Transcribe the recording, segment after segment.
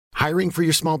Hiring for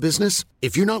your small business?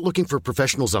 If you're not looking for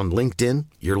professionals on LinkedIn,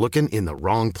 you're looking in the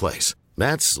wrong place.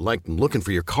 That's like looking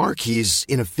for your car keys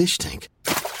in a fish tank.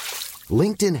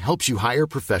 LinkedIn helps you hire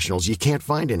professionals you can't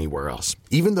find anywhere else,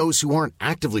 even those who aren't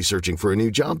actively searching for a new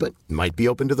job but might be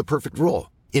open to the perfect role.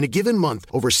 In a given month,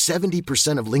 over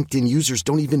 70% of LinkedIn users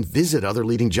don't even visit other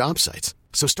leading job sites.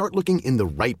 So start looking in the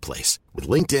right place. With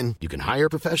LinkedIn, you can hire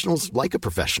professionals like a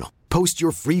professional. Post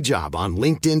your free job on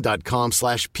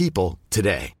linkedin.com/people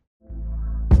today.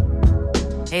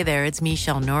 Hey there, it's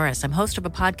Michelle Norris. I'm host of a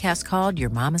podcast called Your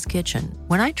Mama's Kitchen.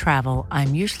 When I travel,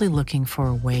 I'm usually looking for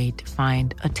a way to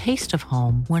find a taste of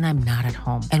home when I'm not at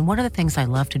home. And one of the things I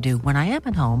love to do when I am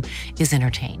at home is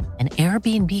entertain. And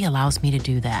Airbnb allows me to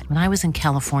do that. When I was in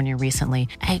California recently,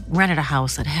 I rented a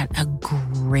house that had a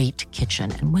great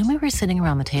kitchen. And when we were sitting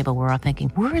around the table, we're all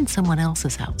thinking, we're in someone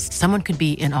else's house. Someone could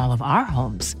be in all of our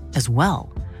homes as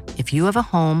well. If you have a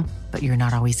home, but you're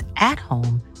not always at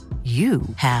home, you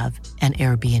have an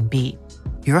Airbnb.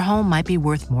 Your home might be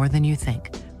worth more than you think.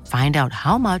 Find out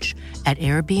how much at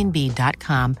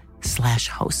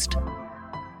airbnb.com/host.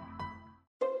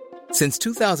 Since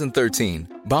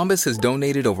 2013, Bombas has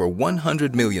donated over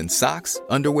 100 million socks,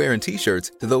 underwear, and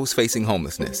T-shirts to those facing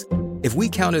homelessness. If we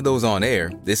counted those on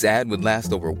air, this ad would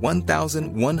last over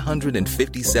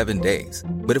 1,157 days.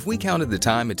 But if we counted the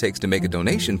time it takes to make a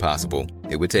donation possible,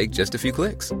 it would take just a few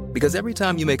clicks. Because every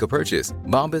time you make a purchase,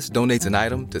 Bombas donates an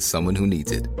item to someone who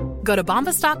needs it. Go to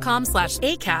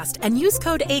bombas.com/ACAST and use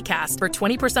code ACAST for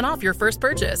 20% off your first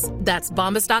purchase. That's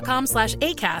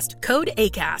bombas.com/ACAST, code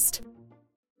ACAST.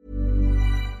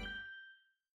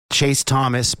 The Chase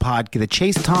Thomas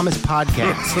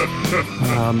podcast.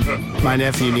 My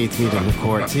nephew needs me to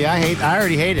record. See, I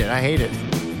already hate it. I hate it.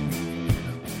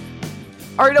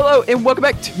 All right, hello, and welcome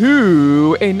back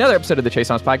to another episode of the Chase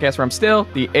Thomas podcast, where I'm still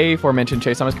the aforementioned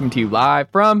Chase Thomas, coming to you live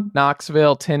from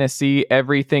Knoxville, Tennessee,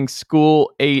 Everything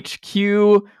School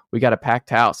HQ. We got a packed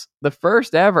house. The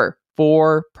first ever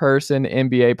 4-person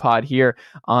NBA pod here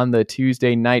on the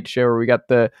Tuesday night show, where we got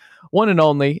the one and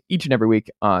only, each and every week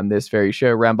on this very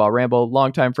show, Roundball Ramble,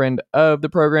 longtime friend of the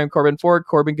program, Corban Ford.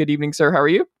 Corban, good evening, sir. How are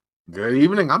you? Good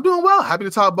evening. I'm doing well. Happy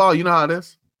to talk ball. You know how it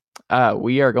is.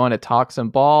 We are going to talk some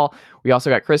ball. We also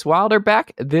got Chris Wilder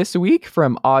back this week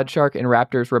from Odd Shark and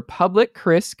Raptors Republic.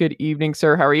 Chris, good evening,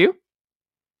 sir. How are you?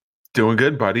 Doing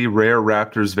good, buddy. Rare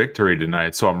Raptors victory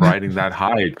tonight, so I'm riding that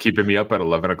high, keeping me up at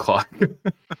 11 o'clock.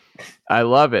 I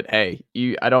love it. Hey,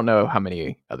 I don't know how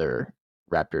many other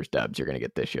Raptors dubs you're going to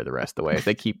get this year the rest of the way. If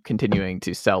they keep continuing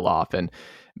to sell off, and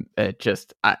I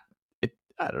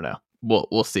don't know.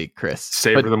 We'll see, Chris.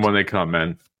 Savor them when they come,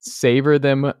 man. Savor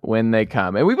them when they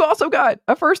come. And we've also got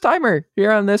a first timer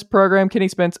here on this program, Kenny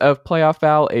Spence of Playoff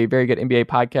Foul, a very good NBA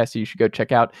podcast you should go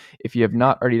check out if you have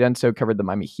not already done so. Covered the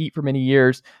Miami Heat for many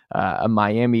years, a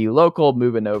Miami local,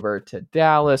 moving over to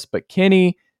Dallas. But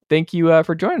Kenny, thank you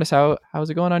for joining us. How's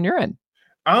it going on your end?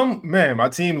 Man, my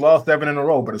team lost 7 in a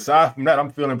row, but aside from that, I'm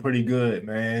feeling pretty good,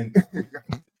 man.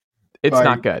 It's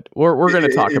not good. We're going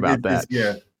to talk about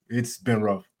that. It's been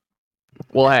rough.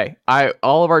 Well, hey,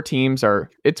 all of our teams are,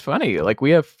 it's funny, like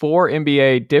we have 4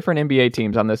 different NBA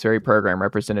teams on this very program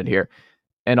represented here,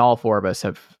 and all 4 of us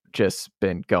have just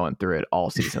been going through it all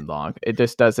season long. It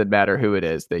just doesn't matter who it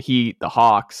is. The Heat, the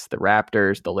Hawks, the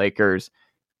Raptors, the Lakers,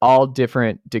 all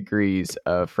different degrees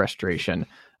of frustration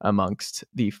amongst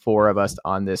the 4 of us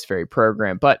on this very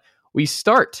program. But we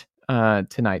start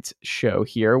tonight's show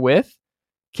here with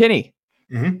Kenny.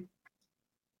 Mm-hmm.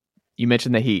 You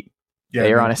mentioned the Heat. Yeah,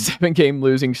 they are on a 7-game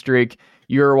losing streak.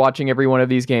 You're watching every one of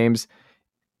these games.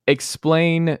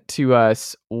 Explain to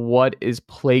us what is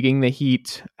plaguing the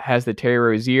Heat. Has the Terry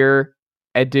Rozier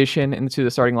addition into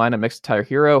the starting lineup next to Tyler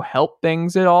Hero help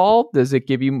things at all? Does it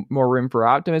give you more room for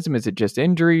optimism? Is it just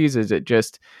injuries? Is it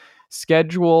just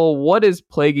schedule? What is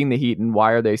plaguing the Heat, and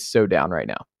why are they so down right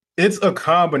now? It's a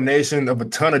combination of a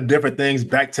ton of different things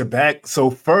back to back. So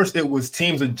first it was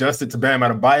teams adjusted to Bam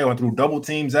Adebayo and threw double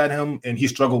teams at him, and he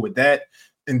struggled with that.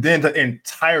 And then the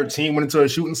entire team went into a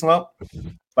shooting slump.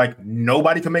 Like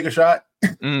nobody can make a shot.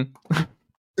 And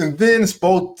then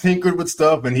Spo tinkered with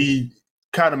stuff, and he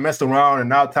kind of messed around, and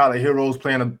now Tyler Hero's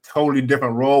playing a totally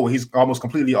different role where he's almost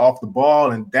completely off the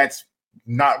ball, and that's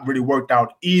not really worked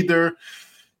out either.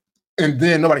 And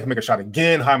then nobody can make a shot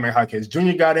again. Jaime Jaquez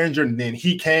Jr. got injured, and then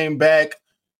he came back.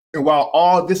 And while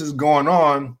all this is going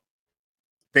on,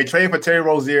 they trade for Terry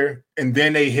Rozier, and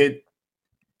then they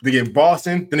get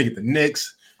Boston, then they get the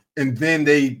Knicks, and then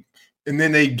they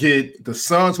get the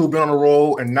Suns, who've been on a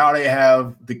roll, and now they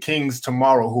have the Kings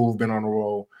tomorrow, who've been on a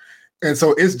roll. And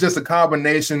so it's just a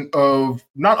combination of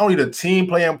not only the team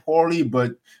playing poorly,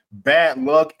 but bad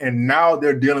luck, and now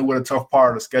they're dealing with a tough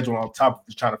part of the schedule on top of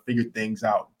just trying to figure things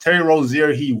out. Terry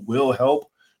Rozier, he will help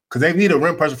because they've needed a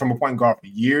rim pressure from a point guard for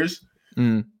years.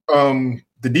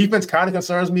 The defense kind of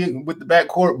concerns me with the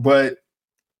backcourt, but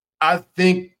I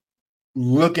think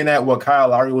looking at what Kyle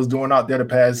Lowry was doing out there the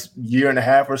past year and a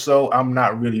half or so, I'm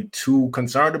not really too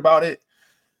concerned about it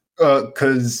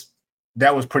because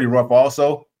that was pretty rough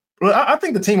also. But I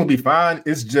think the team will be fine.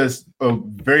 It's just a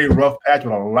very rough patch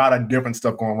with a lot of different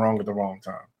stuff going wrong at the wrong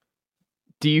time.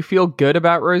 Do you feel good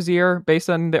about Rozier based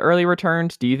on the early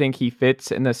returns? Do you think he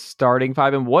fits in the starting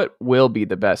five? And what will be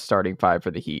the best starting five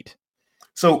for the Heat?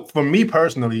 So for me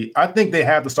personally, I think they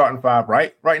have the starting five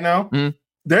right now.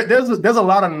 There's a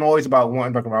lot of noise about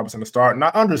wanting Duncan Robinson to start, and I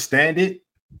understand it.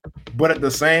 But at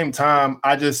the same time,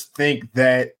 I just think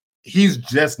that he's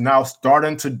just now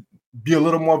starting to be a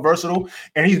little more versatile.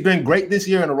 And he's been great this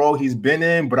year in the role he's been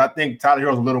in, but I think Tyler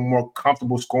Hero's a little more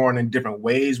comfortable scoring in different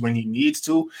ways when he needs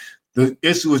to. The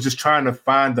issue is just trying to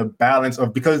find the balance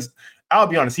of, because I'll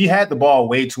be honest, he had the ball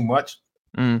way too much.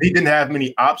 He didn't have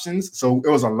many options, so it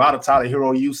was a lot of Tyler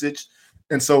Hero usage.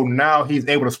 And so now he's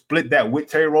able to split that with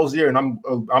Terry Rozier, and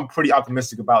I'm pretty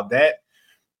optimistic about that.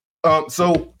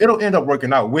 So it'll end up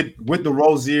working out with the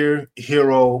Rozier,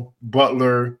 Hero,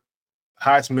 Butler,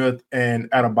 Highsmith,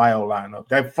 and Adebayo lineup.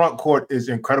 That front court is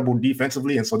incredible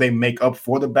defensively, and so they make up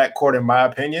for the backcourt, in my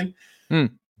opinion.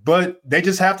 But they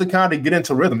just have to kind of get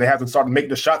into rhythm. They have to start to make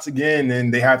the shots again,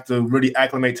 and they have to really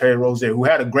acclimate Terry Rozier, who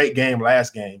had a great game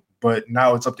last game. But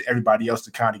now it's up to everybody else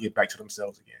to kind of get back to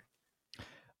themselves again.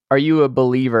 Are you a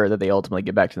believer that they ultimately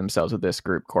get back to themselves with this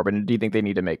group, Corban? Do you think they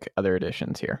need to make other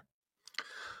additions here?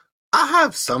 I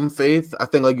have some faith. I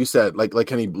think, like you said, like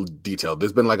Kenny detailed,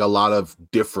 there's been like a lot of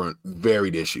different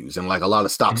varied issues and like a lot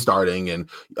of stop starting. And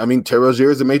I mean, Terry Rozier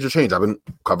is a major change. I've been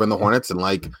covering the Hornets, and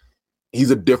like he's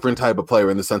a different type of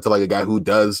player in the sense of like a guy who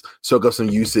does soak up some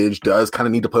usage, does kind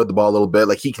of need to play with the ball a little bit.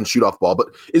 Like he can shoot off the ball, but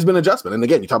it's been an adjustment. And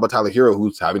again, you talk about Tyler Hero,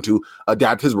 who's having to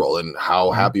adapt his role and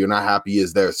how happy or not happy he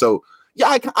is there. So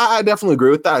yeah, I definitely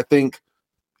agree with that. I think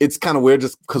it's kind of weird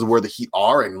just because of where the Heat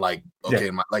are and like,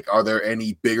 okay, like, are there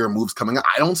any bigger moves coming up?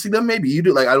 I don't see them. Maybe you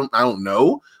do. Like, I don't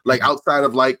know. Like outside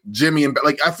of like Jimmy and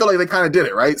like, I feel like they kind of did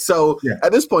it, right? So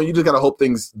at this point, you just got to hope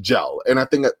things gel. And I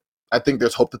think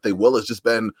there's hope that they will. It's just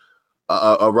been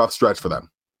a rough stretch for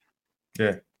them.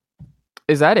 Yeah.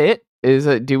 Is that it?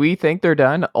 Do we think they're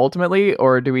done ultimately,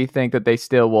 or do we think that they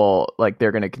still will, like,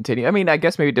 they're going to continue? I mean, I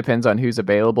guess maybe it depends on who's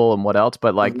available and what else,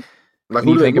 but like who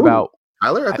do you think about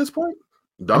Tyler at this point?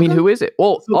 Duncan? I mean, who is it?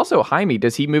 Well, also Jaime,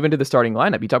 does he move into the starting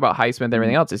lineup? You talk about Highsmith and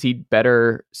everything else. Is he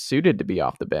better suited to be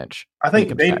off the bench? I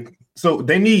think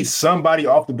they need somebody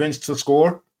off the bench to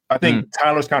score. I think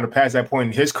Tyler's kind of past that point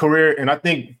in his career. And I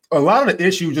think a lot of the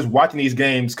issue just watching these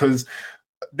games, because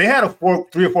they had a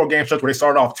 3 or 4 game stretch where they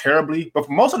started off terribly, but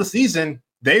for most of the season,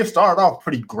 they've started off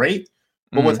pretty great.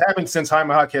 But what's happened since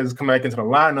Jaime Jaquez has come back into the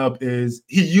lineup is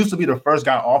he used to be the first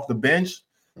guy off the bench,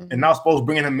 and now supposed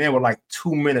bringing him in with like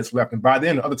 2 minutes left. And by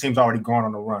then, the other team's already gone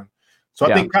on the run. So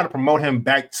I think kind of promote him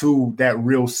back to that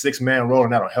real 6-man role,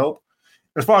 and that'll help.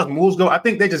 As far as moves go, I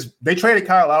think they traded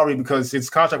Kyle Lowry because his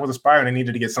contract was expiring and they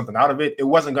needed to get something out of it. It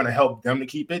wasn't going to help them to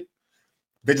keep it.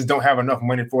 They just don't have enough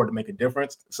money for it to make a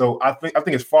difference. So I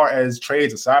think as far as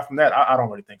trades aside from that, I don't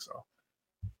really think so.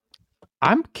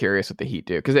 I'm curious what the Heat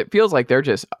do, because it feels like they're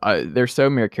just they're so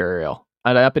mercurial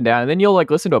and up and down. And then you'll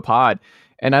like listen to a pod,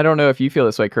 and I don't know if you feel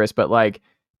this way, Chris, but like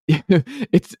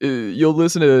it's you'll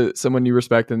listen to someone you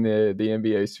respect in the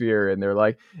NBA sphere, and they're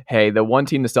like, hey, the one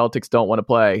team the Celtics don't want to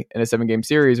play in a 7-game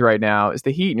series right now is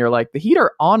the Heat. And you're like, the Heat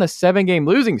are on a 7-game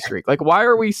losing streak. Like, why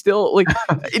are we still like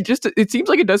it seems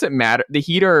like it doesn't matter. The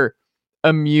Heat are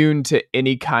immune to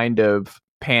any kind of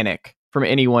panic from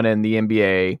anyone in the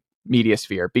NBA media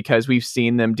sphere, because we've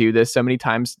seen them do this so many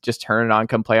times. Just turn it on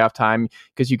come playoff time,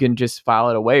 because you can just file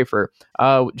it away for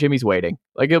Jimmy's waiting,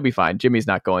 like it'll be fine, Jimmy's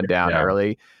not going down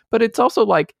early. But it's also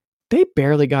like they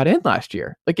barely got in last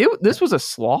year. Like this was a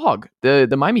slog. The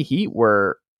Miami Heat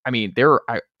were, I mean,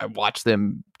 I watched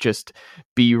them just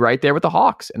be right there with the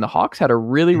Hawks, and the Hawks had a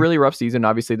really, really rough season.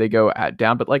 Obviously they go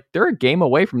down, but like they're a game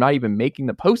away from not even making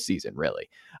the postseason really.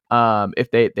 If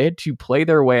they had to play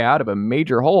their way out of a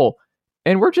major hole,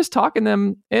 and we're just talking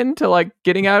them into like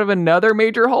getting out of another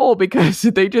major hole because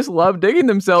they just love digging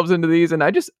themselves into these. And I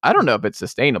don't know if it's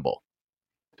sustainable.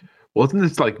 Well, isn't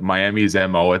this like Miami's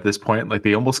MO at this point? Like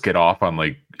they almost get off on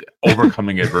like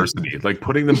overcoming adversity, like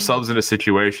putting themselves in a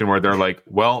situation where they're like,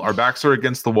 well, our backs are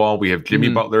against the wall. We have Jimmy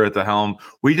Butler at the helm.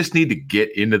 We just need to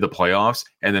get into the playoffs.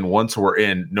 And then once we're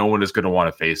in, no one is going to want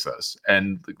to face us.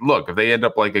 And look, if they end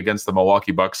up like against the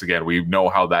Milwaukee Bucks again, we know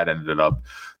how that ended up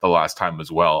the last time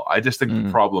as well. I just think the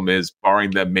problem is,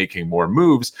 barring them making more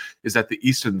moves, is that the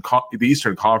Eastern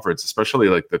Conference, especially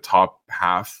like the top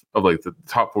half of like the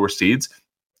top 4 seeds,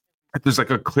 there's like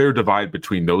a clear divide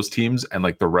between those teams and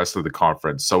like the rest of the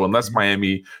conference. So unless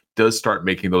Miami does start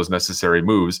making those necessary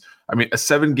moves, I mean, a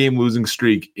 7-game losing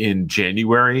streak in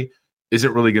January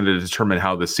isn't really going to determine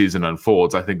how the season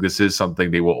unfolds. I think this is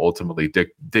something they will ultimately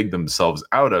dig themselves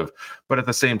out of. But at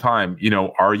the same time, you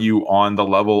know, are you on the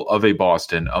level of a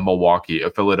Boston, a Milwaukee, a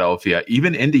Philadelphia?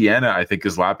 Even Indiana, I think,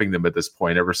 is lapping them at this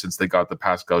point ever since they got the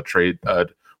Pascal trade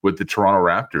with the Toronto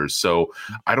Raptors. So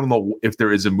I don't know if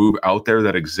there is a move out there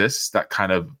that exists that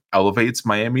kind of elevates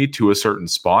Miami to a certain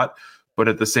spot. But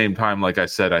at the same time, like I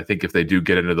said, I think if they do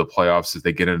get into the playoffs, if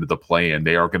they get into the play-in,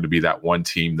 they are going to be that one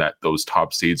team that those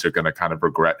top seeds are going to kind of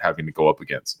regret having to go up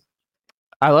against.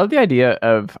 I love the idea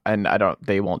of, and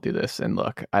they won't do this. And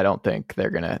look, I don't think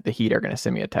the Heat are going to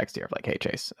send me a text here of like, hey,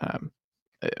 Chase,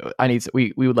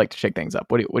 we would like to shake things up.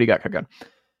 What do you got cooking?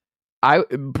 I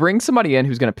bring somebody in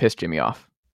who's going to piss Jimmy off.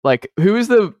 Like, who's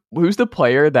the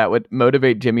player that would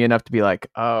motivate Jimmy enough to be like,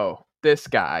 oh, this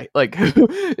guy? Like,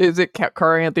 is it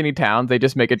Karl Anthony Towns? They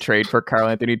just make a trade for Karl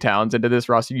Anthony Towns into this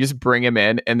roster. You just bring him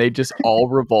in, and they just all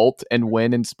revolt and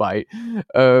win in spite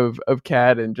of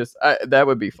Cad. And just that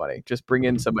would be funny. Just bring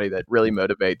in somebody that really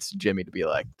motivates Jimmy to be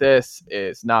like, this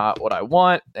is not what I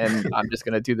want, and I'm just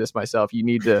going to do this myself. You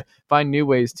need to find new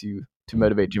ways to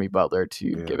motivate Jimmy Butler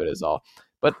to give it his all.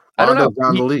 But I don't know.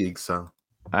 Down the league, so.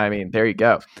 I mean, there you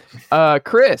go.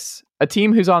 Chris, a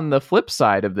team who's on the flip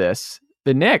side of this,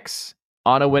 the Knicks,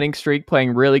 on a winning streak,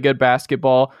 playing really good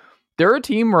basketball. They're a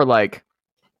team where, like,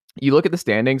 you look at the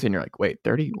standings and you're like, wait,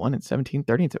 31-17,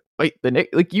 30. Wait, the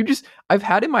Knicks, like, I've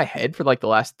had in my head for like the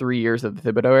last 3 years of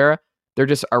the Thibodeau era, they're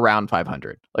just around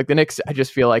 500. Like the Knicks, I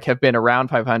just feel like have been around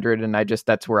 500, and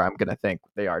that's where I'm going to think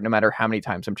they are, no matter how many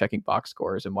times I'm checking box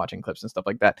scores and watching clips and stuff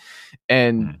like that.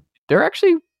 And they're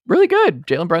actually really good.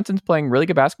 Jalen Brunson's playing really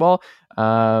good basketball.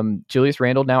 Julius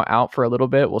Randle now out for a little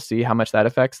bit. We'll see how much that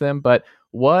affects them. But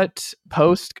what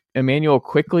post Emmanuel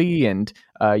quickly, and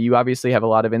you obviously have a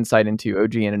lot of insight into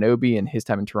OG Anunoby and his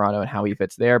time in Toronto and how he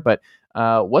fits there. But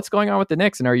what's going on with the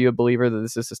Knicks, and are you a believer that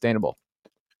this is sustainable?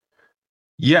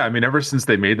 Yeah, I mean, ever since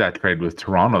they made that trade with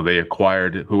Toronto, they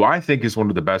acquired who I think is one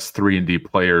of the best 3-and-D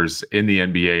players in the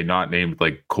NBA, not named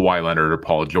like Kawhi Leonard or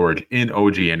Paul George, in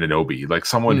OG Anunoby, like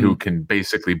someone who can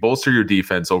basically bolster your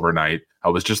defense overnight. I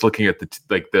was just looking at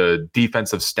the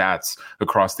defensive stats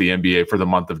across the NBA for the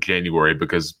month of January,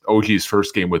 because OG's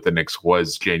first game with the Knicks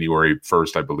was January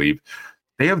 1st, I believe.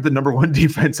 They have the number 1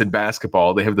 defense in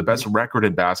basketball. They have the best record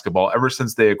in basketball ever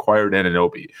since they acquired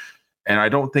Anunoby. And I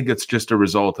don't think it's just a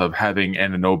result of having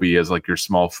Anunoby as like your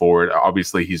small forward.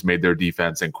 Obviously, he's made their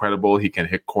defense incredible. He can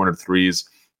hit corner threes.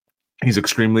 He's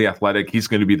extremely athletic. He's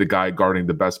going to be the guy guarding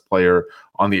the best player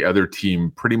on the other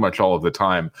team pretty much all of the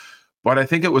time. But I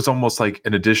think it was almost like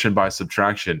an addition by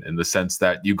subtraction, in the sense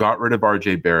that you got rid of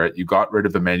RJ Barrett, you got rid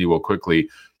of Emmanuel quickly.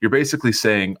 You're basically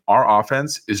saying our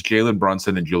offense is Jalen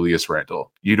Brunson and Julius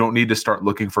Randle. You don't need to start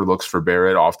looking for looks for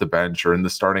Barrett off the bench or in the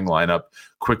starting lineup.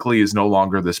 Quickly is no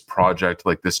longer this project,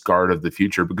 like this guard of the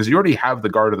future, because you already have the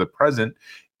guard of the present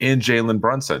in Jalen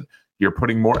Brunson. You're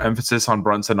putting more emphasis on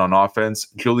Brunson on offense.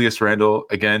 Julius Randle,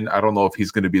 again, I don't know if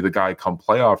he's going to be the guy come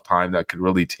playoff time that could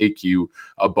really take you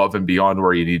above and beyond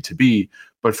where you need to be.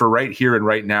 But for right here and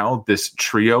right now, this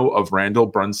trio of Randle,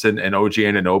 Brunson, and OG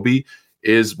Anunoby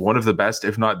is one of the best,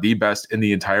 if not the best, in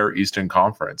the entire Eastern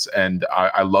Conference. And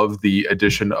I love the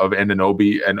addition of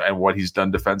Anunoby and what he's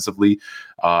done defensively.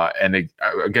 Again,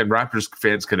 Raptors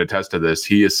fans can attest to this.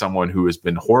 He is someone who has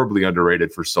been horribly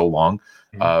underrated for so long.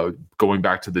 Going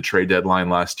back to the trade deadline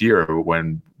last year,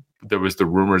 when there was the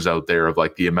rumors out there of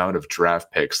like the amount of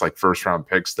draft picks, like first round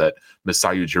picks that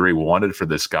Masai Ujiri wanted for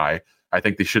this guy. I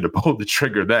think they should have pulled the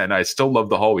trigger then. I still love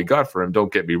the haul we got for him,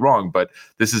 don't get me wrong, but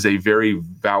this is a very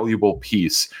valuable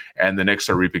piece, and the Knicks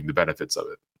are reaping the benefits of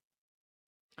it.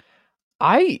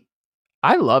 I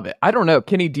love it. I don't know.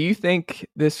 Kenny, do you think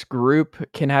this group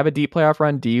can have a deep playoff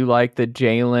run? Do you like the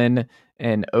Jalen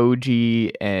and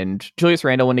OG and Julius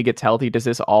Randle when he gets healthy? Does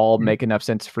this all make enough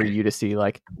sense for you to see,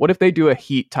 like, what if they do a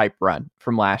Heat type run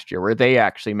from last year where they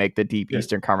actually make the deep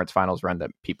Eastern Conference Finals run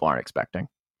that people aren't expecting?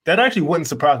 That actually wouldn't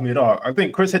surprise me at all. I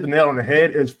think Chris hit the nail on the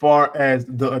head as far as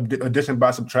the addition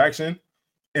by subtraction.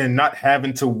 and not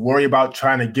having to worry about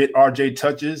trying to get RJ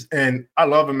touches. And I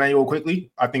love Emmanuel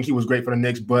Quickly. I think he was great for the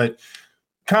Knicks, but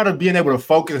kind of being able to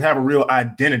focus and have a real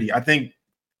identity. I think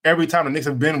every time the Knicks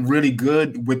have been really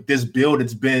good with this build,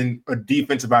 it's been a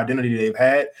defensive identity they've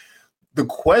had. The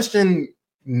question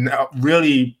now,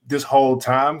 really this whole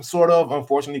time, sort of,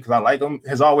 unfortunately, because I like him,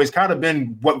 has always kind of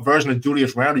been what version of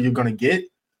Julius Randle you're going to get.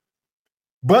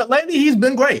 But lately, he's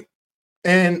been great.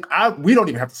 And we don't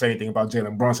even have to say anything about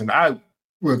Jalen Brunson.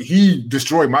 Look, he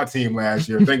destroyed my team last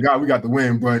year. Thank God we got the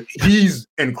win, but he's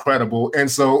incredible. And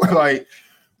so, like,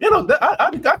 you know,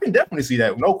 I can definitely see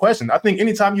that. No question. I think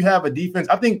anytime you have a defense,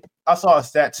 I think I saw a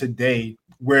stat today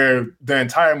where the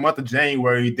entire month of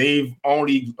January, they've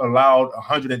only allowed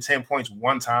 110 points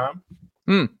one time.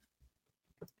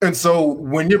 And so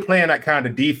when you're playing that kind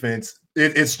of defense,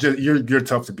 it's just you're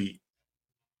tough to beat,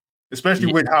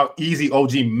 especially with how easy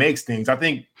OG makes things. I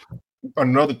think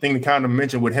another thing to kind of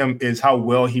mention with him is how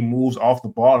well he moves off the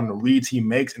ball and the reads he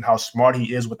makes and how smart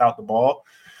he is without the ball.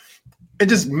 And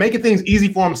just making things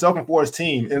easy for himself and for his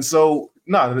team. And so,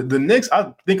 the Knicks,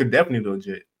 I think, are definitely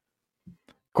legit.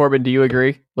 Corban, do you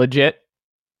agree? Legit?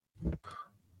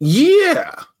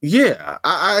 Yeah,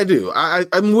 I do.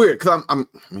 I'm weird because I'm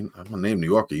a named New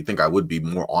Yorker. You think I would be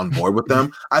more on board with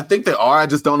them? I think they are. I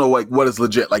just don't know like what is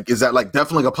legit. Like, is that like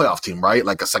definitely a playoff team, right?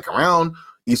 Like a second round,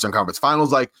 Eastern Conference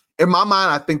Finals. Like in my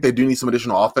mind, I think they do need some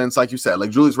additional offense, like you said. Like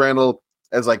Julius Randle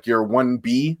as like your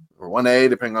 1B or 1A,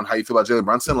 depending on how you feel about Jalen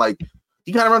Brunson. Like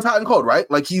he kind of runs hot and cold, right?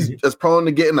 Like he's as prone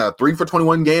to getting a 3 for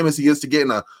 21 game as he is to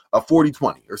getting a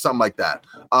 40-20 or something like that.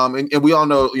 And we all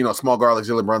know, you know, small guard like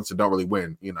Jalen Brunson don't really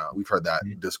win. You know, we've heard that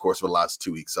discourse for the last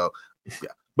 2 weeks. So yeah,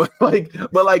 but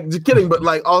just kidding. But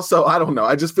like also, I don't know.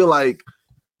 I feel like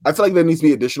there needs to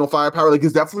be additional firepower. Like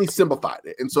it's definitely simplified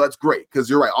it. And so that's great because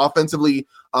you're right. Offensively,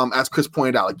 as Chris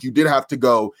pointed out, like you did have to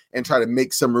go and try to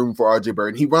make some room for RJ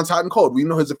Barrett. And he runs hot and cold. We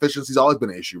know his efficiency's always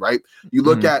been an issue, right? You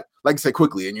look at, like I said,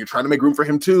 Quickly, and you're trying to make room for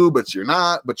him too, but you're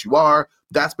not, but you are.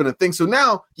 That's been a thing. So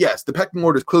now, yes, the pecking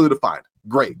order is clearly defined.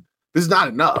 Great. This is not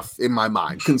enough in my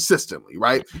mind consistently,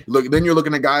 right? Look, then you're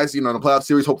looking at guys, you know, in the playoff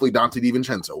series, hopefully Dante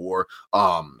DiVincenzo or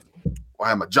I'm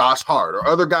a Josh Hart or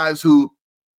other guys who,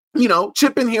 you know,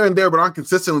 chip in here and there, but aren't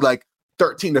consistently like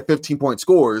 13 to 15 point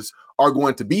scores are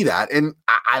going to be that. And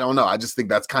I don't know. I just think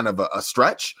that's kind of a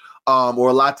stretch or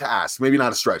a lot to ask. Maybe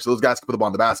not a stretch. Those guys can put the ball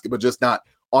in the basket, but just not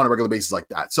on a regular basis like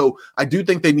that. So I do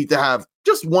think they need to have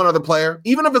just one other player,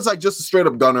 even if it's like just a straight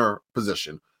up gunner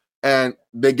position. And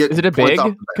they get. Is it a big?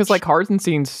 Because like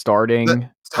Hartenstein's starting.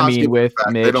 With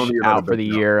Mitch out for the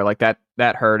year, like that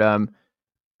hurt him.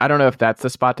 I don't know if that's the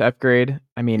spot to upgrade.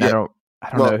 I mean, I don't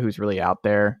know who's really out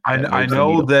there. I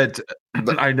know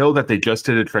that they just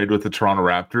did a trade with the Toronto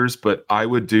Raptors, but I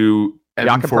would do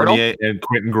Evan Fournier and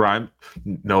Quentin Grimes.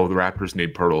 No, the Raptors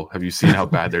need Pirtle. Have you seen how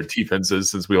bad their defense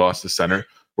is since we lost the center?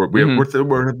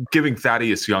 We're giving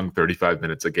Thaddeus Young 35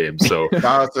 minutes a game, so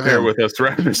bear with us,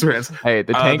 Raptors fans. Hey,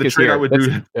 the tank is here. I would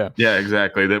do, yeah,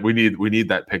 exactly. That we need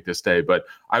that pick to stay. But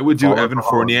I would do Evan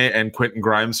Fournier and Quentin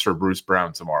Grimes for Bruce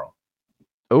Brown tomorrow.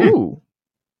 Ooh,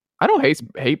 I don't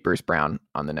hate Bruce Brown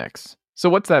on the Knicks. So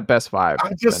what's that best five for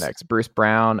the Knicks? Bruce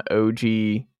Brown,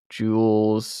 OG,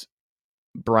 Jules,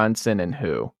 Brunson, and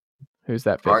who? Who's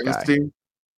that fifth guy?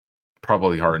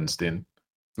 Probably Hartenstein.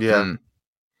 Yeah.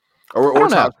 Or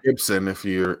Taj Gibson, if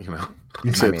you're, you know.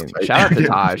 I mean, shout out to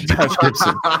Taj. Taj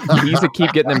Gibson. He's a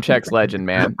keep getting them checks legend,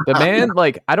 man. The man,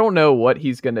 like, I don't know what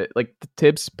he's going to, like,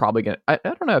 Tibbs probably going to, I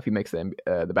don't know if he makes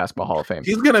the Basketball Hall of Fame.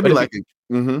 He's going to be like,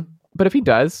 but if he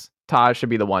does, Taj should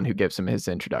be the one who gives him his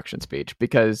introduction speech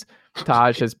because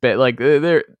Taj has been, like,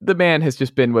 the man has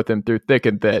just been with him through thick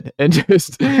and thin and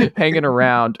just hanging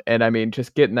around. And I mean,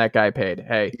 just getting that guy paid.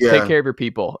 Hey, take care of your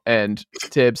people. And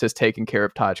Tibbs has taken care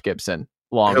of Taj Gibson.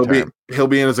 He'll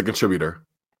be in as a contributor,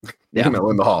 you know,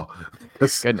 in the Hall.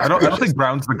 I don't think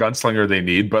Brown's the gunslinger they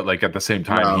need, but like at the same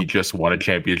time, he just won a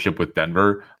championship with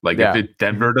Denver. Like if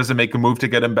Denver doesn't make a move to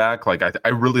get him back, like I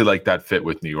really like that fit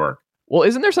with New York. Well,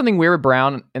 isn't there something weird with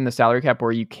Brown in the salary cap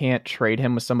where you can't trade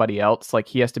him with somebody else? Like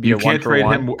he has to be you can't trade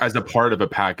him as a part of a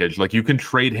package. Like you can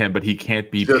trade him, but he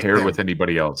can't be paired with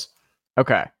anybody else.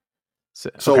 Okay. So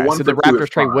the Raptors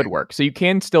trade would work. So you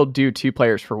can still do two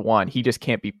players for one. He just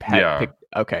can't be picked.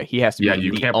 Okay, he has to be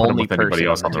you can't put him with anybody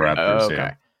else on the Raptors.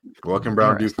 Okay. What can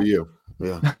Brown do for you?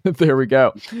 Yeah. There we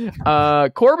go.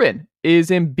 Corban, is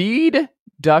Embiid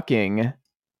ducking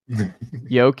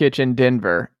Jokic in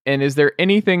Denver? And is there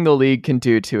anything the league can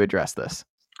do to address this?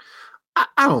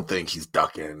 I don't think he's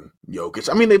ducking Jokic.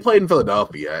 I mean, they played in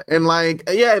Philadelphia, and like,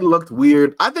 it looked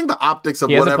weird. I think the optics of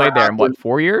he hasn't played there in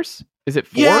 4 years? Is it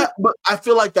 4? Yeah, but I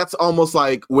feel like that's almost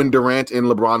like when Durant and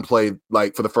LeBron played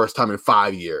like for the first time in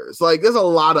 5 years. Like there's a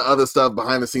lot of other stuff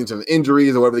behind the scenes of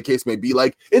injuries or whatever the case may be.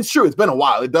 Like it's true, it's been a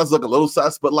while. It does look a little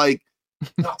sus, but like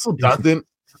it also doesn't.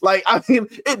 Like, I mean,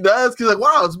 it does because like,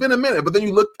 wow, it's been a minute. But then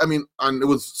you look, I mean, it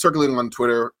was circulating on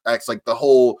Twitter X, like the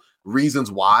whole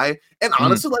reasons why. And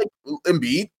honestly, like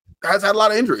Embiid has had a lot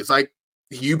of injuries. Like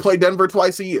you play Denver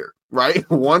twice a year. Right?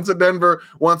 Once in Denver,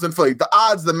 once in Philly. The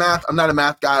odds, the math, I'm not a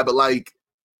math guy, but like,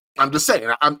 I'm just saying,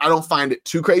 I don't find it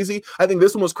too crazy. I think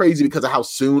this one was crazy because of how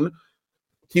soon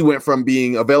he went from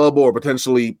being available or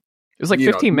potentially. It was like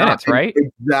 15 minutes, right?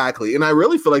 Exactly. And I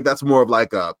really feel like that's more of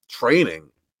like a training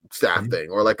staff thing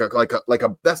or like a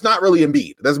that's not really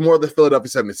Embiid. That's more of the Philadelphia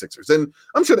 76ers. And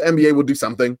I'm sure the NBA will do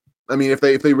something. I mean, if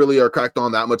they really are cracked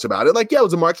on that much about it, like, yeah, it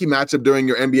was a marquee matchup during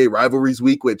your NBA rivalries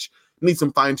week, which needs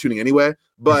some fine tuning anyway.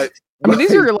 But I mean,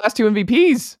 these are your last 2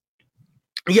 MVPs.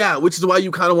 Yeah, which is why you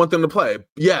kind of want them to play.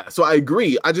 Yeah, so I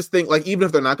agree. I just think like even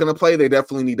if they're not going to play, they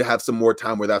definitely need to have some more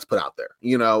time where that's put out there,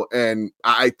 you know. And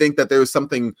I think that there's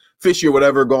something fishy or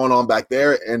whatever going on back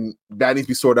there, and that needs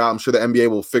to be sorted out. I'm sure the NBA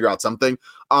will figure out something.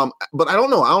 But I don't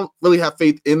know. I don't really have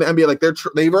faith in the NBA. Like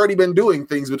they've already been doing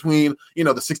things between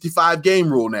the 65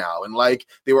 game rule now, and like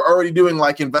they were already doing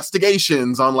like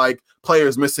investigations on like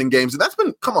players missing games, and that's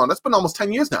been almost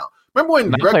 10 years now. Remember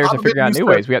when players are figuring out new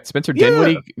ways? We got Spencer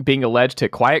Dinwiddie being alleged to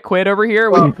quiet quit over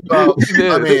here.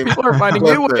 People are finding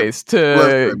new ways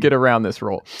to get around this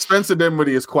rule. Spencer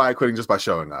Dinwiddie is quiet quitting just by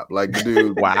showing up. Like,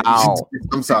 dude, wow.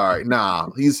 I'm sorry.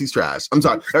 Nah, he's trash. I'm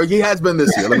sorry. He has been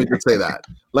this year. Let me just say that.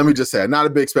 Not a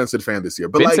big Spencer fan this year.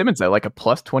 But Ben Simmons, though, like a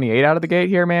plus 28 out of the gate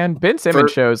here, man. Ben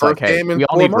Simmons shows like, hey, we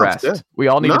all need rest. Yeah. We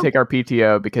all need to take our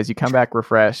PTO because you come back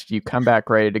refreshed. You come back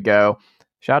ready to go.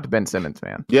 Shout out to Ben Simmons,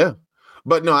 man. Yeah.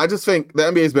 But no, I just think the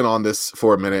NBA's been on this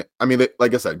for a minute. I mean,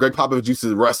 like I said, Greg Popovich used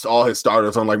to rest all his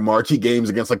starters on like marquee games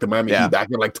against like the Miami Heat back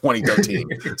in like 2013.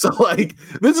 So like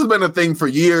this has been a thing for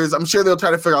years. I'm sure they'll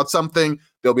try to figure out something.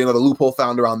 There'll be another loophole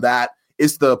found around that.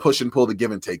 It's the push and pull, the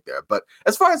give and take there. But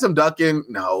as far as him ducking,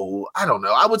 no, I don't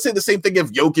know. I would say the same thing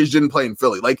if Jokic didn't play in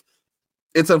Philly. Like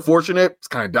it's unfortunate. It's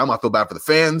kind of dumb. I feel bad for the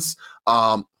fans.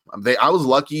 I was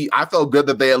lucky. I felt good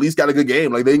that they at least got a good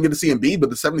game. Like they didn't get to see Embiid, but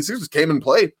the 76ers came and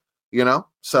played.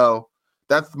 So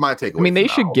that's my takeaway. I mean, they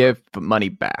should give money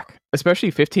back,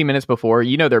 especially 15 minutes before.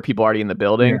 There are people already in the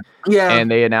building. Yeah. And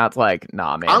they announce like,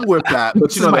 nah, man. I'm with that. But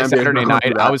this is my Saturday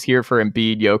night. I was here for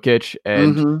Embiid, Jokic,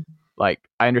 and like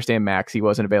I understand Maxey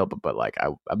wasn't available, but like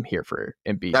I'm here for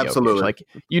Embiid, absolutely. Jokic.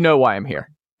 Like why I'm here.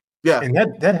 Yeah, and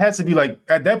that has to be like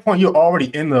at that point you're already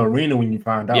in the arena when you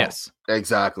find out. Yes,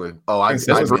 exactly. Oh,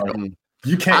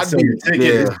 you can't sell your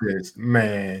ticket,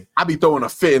 man. I'd be throwing a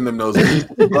fit in them nose. Like,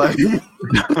 they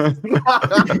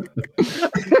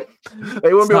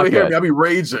wouldn't be able to hear me. I'd be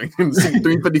raging and see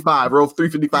 355, row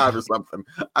 355 or something.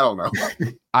 I don't know.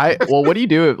 What do you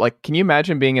do? Like, can you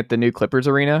imagine being at the new Clippers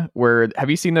arena?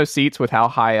 Have you seen those seats with how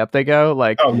high up they go?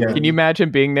 Like, can you imagine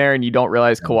being there and you don't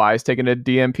realize Kawhi's taking a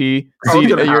DMP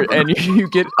seat and you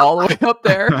get all the way up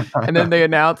there, and then they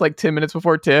announce like 10 minutes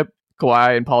before tip,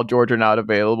 Kawhi and Paul George are not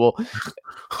available,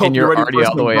 and you're already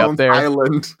all the way up there.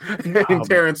 Island and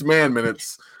Terrence Mann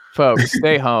minutes. Folks,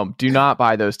 stay home. Do not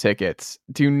buy those tickets.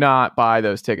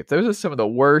 Those are some of the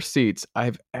worst seats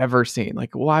I've ever seen. Like,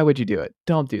 why would you do it?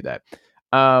 Don't do that.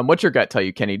 What's your gut tell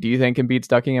you, Kenny? Do you think Embiid's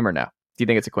ducking him or no? Do you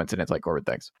think it's a coincidence like Corban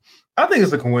thinks? I think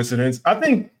it's a coincidence. I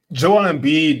think Joel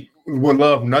Embiid would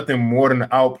love nothing more than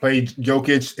to outplay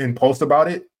Jokic and post about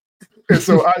it. And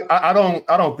so I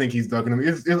don't think he's ducking him.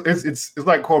 It's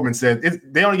like Corban said.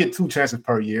 They only get 2 chances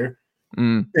per year,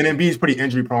 and Embiid's pretty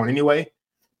injury prone anyway.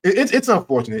 It's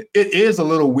unfortunate. It is a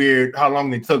little weird how long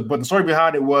they took, but the story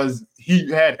behind it was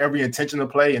he had every intention to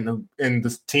play, and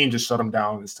the team just shut him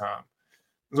down this time.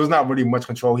 So there's not really much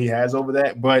control he has over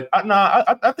that. But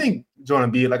I think Joel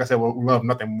Embiid, like I said, will love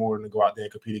nothing more than to go out there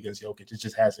and compete against Jokic. It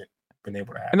just hasn't been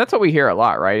able to happen. And that's what we hear a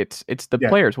lot, right? It's the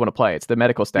players want to play. It's the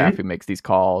medical staff who makes these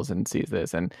calls and sees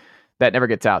this, and that never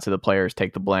gets out. So the players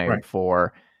take the blame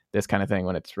for this kind of thing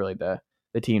when it's really the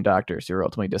team doctors who are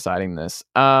ultimately deciding this.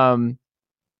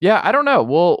 Yeah, I don't know.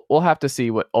 We'll have to see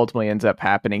what ultimately ends up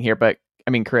happening here. But I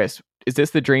mean, Chris, is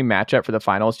this the dream matchup for the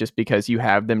finals just because you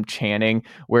have them chanting,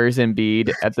 where's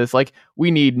Embiid at this? Like, we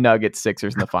need Nuggets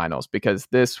Sixers in the finals because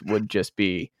this would just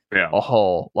be a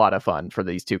whole lot of fun for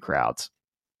these two crowds.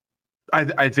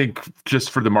 I think just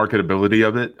for the marketability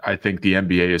of it, I think the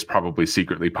NBA is probably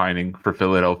secretly pining for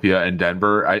Philadelphia and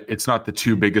Denver. It's not the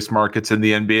 2 biggest markets in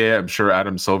the NBA. I'm sure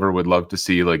Adam Silver would love to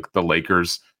see like the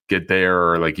Lakers get there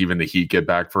or like even the Heat get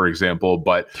back, for example.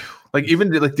 But like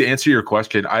even like to answer your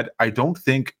question, I don't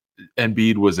think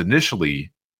Embiid was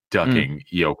initially ducking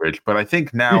Jokic. But I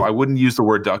think now I wouldn't use the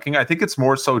word ducking. I think it's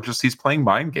more so just he's playing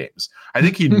mind games. I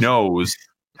think he knows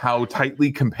how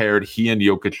tightly compared he and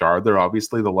Jokic are. They're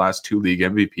obviously the last 2 league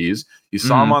MVPs. You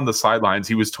saw him on the sidelines.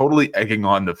 He was totally egging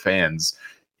on the fans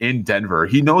in Denver.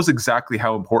 He knows exactly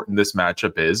how important this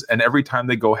matchup is. And every time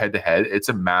they go head to head, it's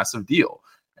a massive deal.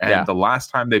 And the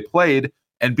last time they played,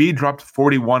 Embiid dropped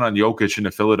 41 on Jokic in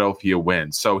a Philadelphia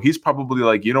win. So he's probably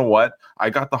like, you know what? I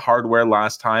got the hardware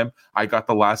last time. I got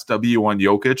the last W on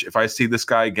Jokic. If I see this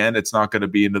guy again, it's not going to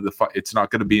be it's not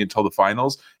going to be until the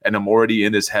finals, and I'm already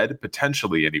in his head,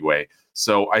 potentially anyway.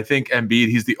 So I think Embiid,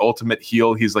 he's the ultimate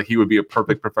heel. He's like, he would be a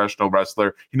perfect professional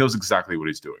wrestler. He knows exactly what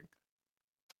he's doing.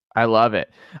 I love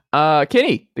it.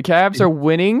 Kenny, the Cavs are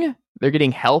winning. They're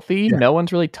getting healthy. Yeah. No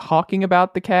one's really talking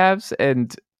about the Cavs,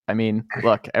 and I mean,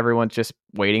 look, everyone's just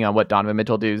waiting on what Donovan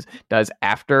Mitchell does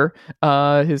after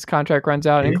his contract runs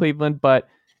out in Cleveland. But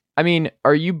I mean,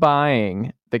 are you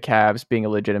buying the Cavs being a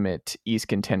legitimate East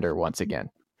contender once again?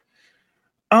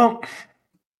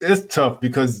 It's tough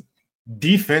because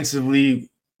defensively,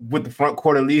 with the front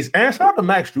court at least, and shout out to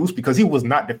Max Strus because he was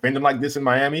not defending like this in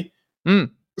Miami.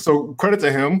 So credit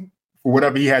to him for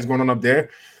whatever he has going on up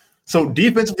there. So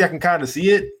defensively, I can kind of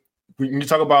see it. When you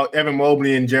talk about Evan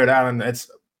Mobley and Jared Allen,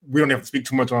 we don't have to speak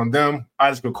too much on them.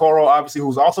 Isaac Okoro, obviously,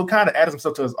 who's also kind of added some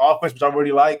stuff to his offense, which I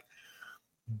really like.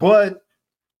 But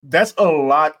that's a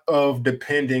lot of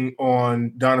depending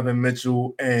on Donovan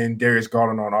Mitchell and Darius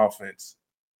Garland on offense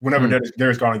whenever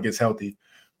Darius Garland gets healthy.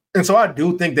 And so I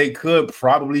do think they could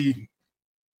probably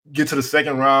get to the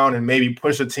second round and maybe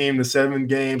push a team to 7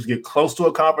 games, get close to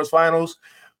a conference finals.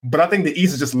 But I think the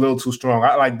East is just a little too strong.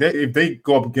 If they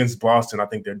go up against Boston, I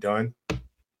think they're done.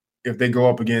 If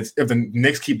the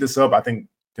Knicks keep this up, I think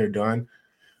they're done.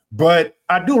 But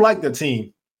I do like the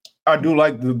team. I do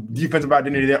like the defensive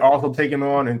identity they're also taking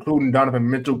on, including Donovan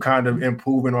Mitchell kind of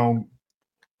improving on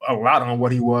a lot on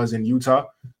what he was in Utah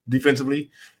defensively.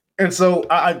 And so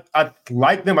I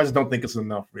like them. I just don't think it's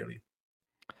enough, really.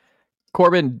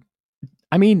 Corban,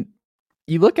 I mean,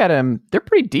 you look at them, they're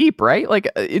pretty deep, right? Like,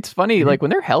 it's funny, like,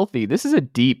 when they're healthy, this is a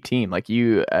deep team. Like,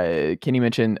 Kenny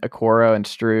mentioned Okoro and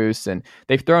Strus, and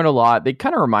they've thrown a lot. They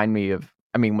kind of remind me of,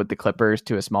 I mean, with the Clippers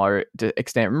to a smaller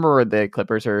extent. Remember, the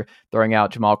Clippers are throwing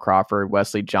out Jamal Crawford,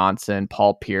 Wesley Johnson,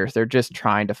 Paul Pierce. They're just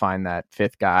trying to find that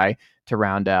 5th guy to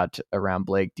round out around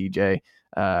Blake, DJ,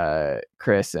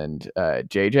 Chris, and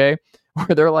JJ,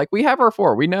 where they're like, we have our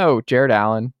 4. We know Jared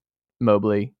Allen,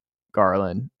 Mobley,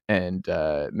 Garland, and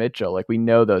Mitchell. Like, we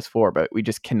know those 4, but we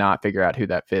just cannot figure out who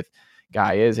that 5th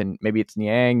guy is. And maybe it's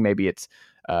Niang, maybe it's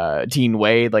Dean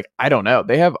Wade. Like, I don't know.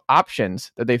 They have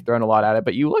options that they've thrown a lot at it,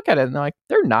 but you look at it and they're like,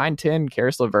 they're 9-10,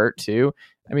 Karis LeVert too.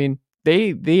 I mean,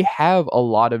 they have a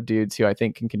lot of dudes who I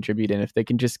think can contribute. And if they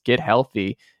can just get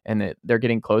healthy and they're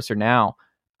getting closer now,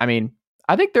 I mean,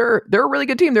 I think they're a really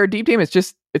good team. They're a deep team.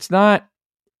 It's not,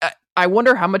 I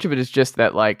wonder how much of it is just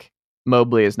that, like,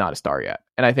 Mobley is not a star yet.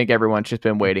 And I think everyone's just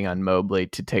been waiting on Mobley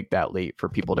to take that leap for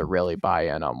people to really buy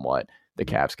in on what the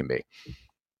Cavs can be.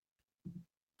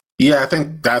 Yeah, I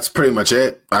think that's pretty much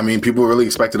it. I mean, people really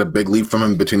expected a big leap from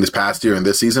him between this past year and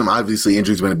this season. Obviously,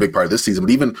 injuries have been a big part of this season,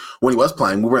 but even when he was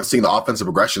playing, we weren't seeing the offensive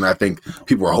progression I think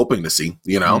people were hoping to see,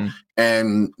 you know?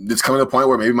 And it's coming to a point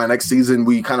where maybe my next season,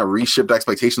 we kind of reshift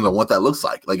expectations on what that looks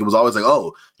like. Like, it was always like,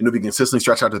 oh, you know, if he consistently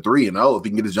stretch out to 3 and if he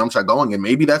can get his jump shot going, and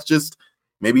maybe that's just,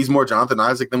 maybe he's more Jonathan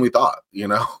Isaac than we thought, you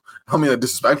know? I mean that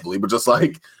disrespectfully, but just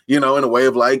like, you know, in a way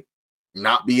of like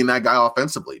not being that guy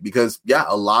offensively. Because, yeah,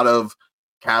 a lot of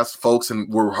Cavs folks and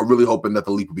we're really hoping that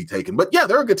the leap would be taken. But, yeah,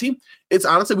 they're a good team. It's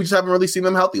honestly, we just haven't really seen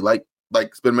them healthy, like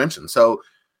it's been mentioned. So,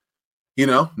 you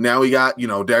know, now we got, you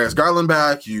know, Darius Garland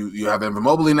back. You have Evan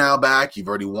Mobley now back. You've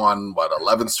already won,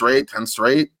 11 straight, 10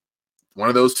 straight? One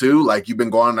of those 2. Like, you've been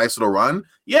going on a nice little run.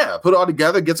 Yeah, put it all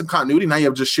together, get some continuity. Now you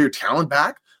have just sheer talent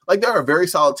back. Like, they're a very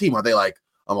solid team. Are they like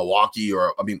a Milwaukee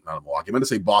not a Milwaukee. I'm going to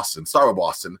say Boston, start with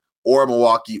Boston, or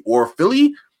Milwaukee, or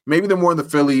Philly? Maybe they're more in the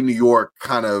Philly, New York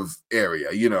kind of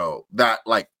area, you know, that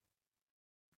like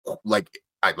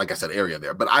I said, area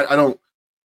there. But I don't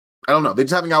know. They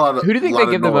just haven't got a lot of. Who do you think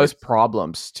they give the most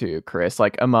problems to, Chris?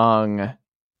 Like, among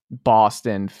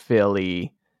Boston,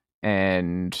 Philly,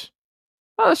 and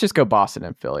let's just go Boston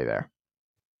and Philly there.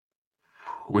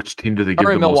 Which team do they give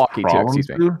the Milwaukee most problems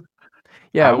too? Excuse me. to?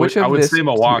 Yeah, I would say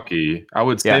Milwaukee. I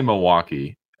would say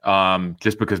Milwaukee.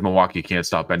 Just because Milwaukee can't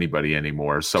stop anybody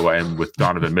anymore. So, and with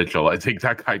Donovan Mitchell, I think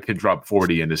that guy can drop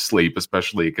 40 in his sleep,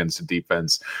 especially against a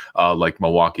defense like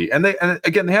Milwaukee. And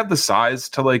again, they have the size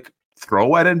to like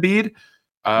throw at Embiid.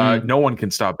 No one can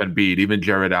stop Embiid, even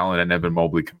Jared Allen and Evan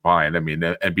Mobley combined. I mean,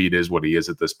 Embiid is what he is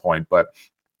at this point. But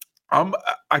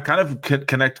I kind of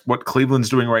connect what Cleveland's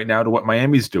doing right now to what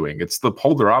Miami's doing. It's the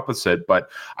polar opposite, but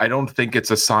I don't think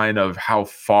it's a sign of how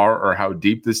far or how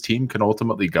deep this team can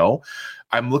ultimately go.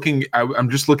 I'm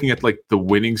just looking at like the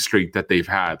winning streak that they've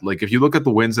had. Like if you look at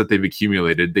the wins that they've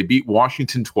accumulated, they beat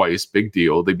Washington twice, big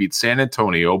deal. They beat San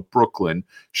Antonio, Brooklyn,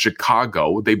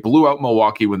 Chicago. They blew out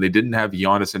Milwaukee when they didn't have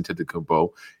Giannis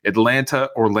Antetokounmpo. Atlanta,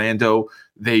 Orlando,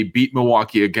 they beat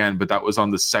Milwaukee again, but that was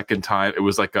on the second time. It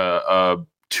was like a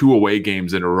 2 away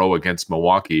games in a row against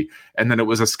Milwaukee. And then it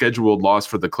was a scheduled loss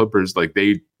for the Clippers. Like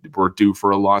they were due for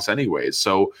a loss anyways.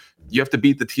 So you have to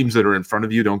beat the teams that are in front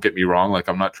of you. Don't get me wrong. Like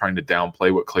I'm not trying to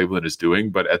downplay what Cleveland is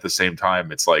doing, but at the same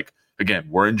time, it's like, again,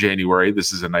 we're in January.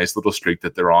 This is a nice little streak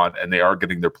that they're on and they are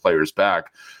getting their players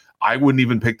back. I wouldn't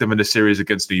even pick them in a series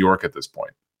against New York at this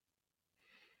point.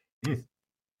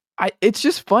 It's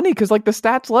just funny because like the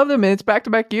stats love them and it's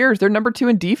back-to-back years. They're number 2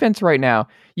 in defense right now.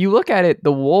 You look at it,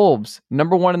 the Wolves,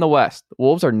 number 1 in the West. The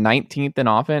Wolves are 19th in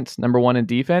offense, number 1 in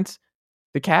defense.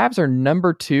 The Cavs are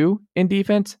number 2 in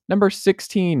defense, number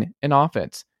 16 in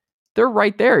offense. They're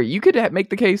right there. You could make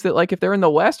the case that like if they're in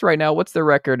the West right now, what's their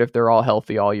record if they're all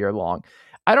healthy all year long?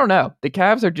 I don't know. The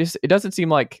Cavs are just, it doesn't seem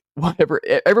like whatever.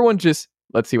 Everyone just,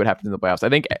 let's see what happens in the playoffs. I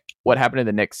think what happened in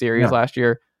the Knicks series last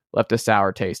year left a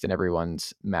sour taste in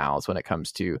everyone's mouths when it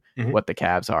comes to what the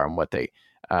Cavs are and what they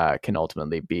can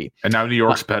ultimately be. And now New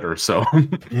York's better, so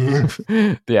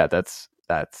yeah, that's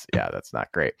not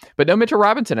great. But no Mitchell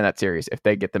Robinson in that series if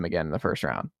they get them again in the first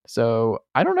round. So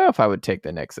I don't know if I would take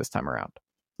the Knicks this time around.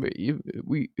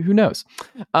 Who knows?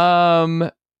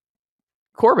 Corban,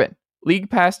 League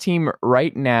Pass team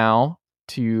right now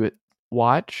to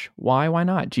watch. Why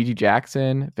not? Gigi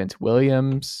Jackson, Vince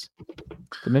Williams,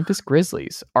 the Memphis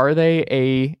Grizzlies. Are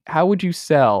they how would you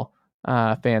sell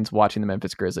fans watching the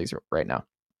Memphis Grizzlies right now?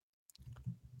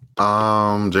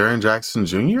 Jaren Jackson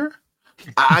Jr.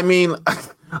 I mean,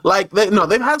 like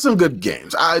they've had some good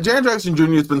games. Jaren Jackson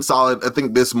Jr. has been solid. I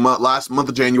think last month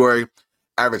of January,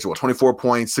 average 24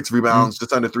 points, 6 rebounds,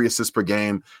 just under 3 assists per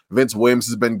game. Vince Williams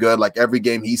has been good. Like every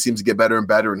game, he seems to get better and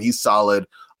better, and he's solid.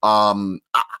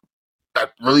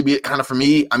 That really be it kind of for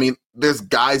me. I mean, there's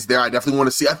guys there I definitely want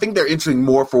to see. I think they're interesting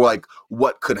more for like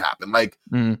what could happen. Like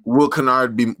will Luke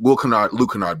Kennard be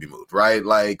moved, right?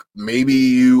 Like maybe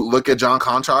you look at John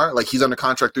Conchar, like he's under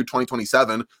contract through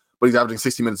 2027, but he's averaging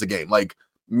 60 minutes a game. Like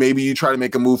maybe you try to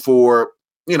make a move for,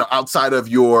 outside of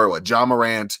your John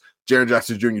Morant, Jaren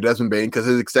Jackson Jr., Desmond Bane, because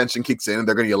his extension kicks in and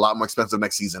they're going to get a lot more expensive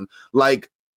next season. Like,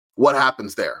 what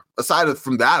happens there? Aside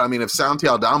from that, I mean, if Santi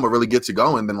Aldama really gets you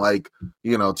going, then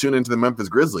tune into the Memphis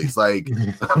Grizzlies, like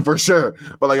for sure.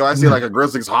 But like if I see like a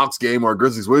Grizzlies Hawks game or a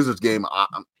Grizzlies Wizards game,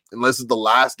 unless it's the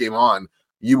last game on,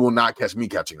 you will not catch me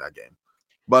catching that game.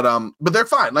 But they're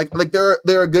fine. Like they're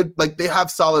a good, like they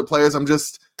have solid players.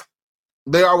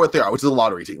 They are what they are, which is a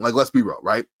lottery team. Like let's be real,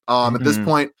 right? At this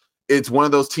point, it's one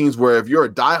of those teams where if you're a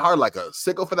diehard, like a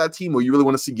sicko for that team, where you really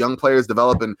want to see young players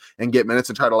develop and get minutes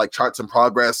and try to like chart some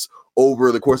progress over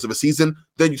the course of a season,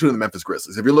 then you tune in the Memphis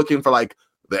Grizzlies. If you're looking for like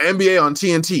the NBA on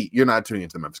TNT, you're not tuning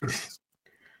into the Memphis Grizzlies.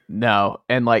 No.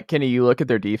 And like, Kenny, you look at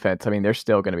their defense. I mean, they're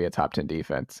still going to be a top 10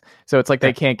 defense. So it's like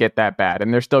they can't get that bad.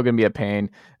 And they're still going to be a pain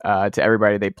to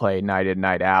everybody they play night in,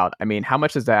 night out. I mean, how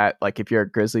much is that? Like, if you're a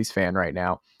Grizzlies fan right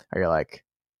now, are you like,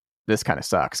 this kind of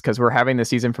sucks because we're having the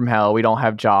season from hell. We don't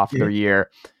have Ja for the year.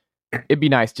 It'd be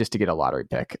nice just to get a lottery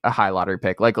pick, a high lottery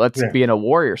pick. Like let's be in a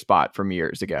Warrior spot from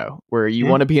years ago where you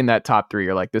want to be in that top 3.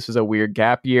 You're like, this is a weird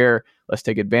gap year. Let's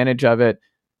take advantage of it.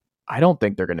 I don't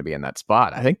think they're going to be in that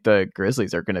spot. I think the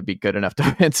Grizzlies are going to be good enough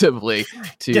defensively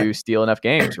to steal enough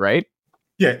games, right?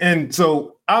 Yeah, and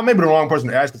so I may be the wrong person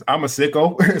to ask because I'm a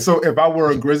sicko. So if I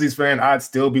were a Grizzlies fan, I'd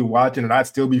still be watching and I'd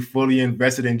still be fully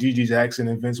invested in Gigi Jackson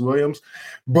and Vince Williams.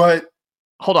 But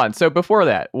hold on. So before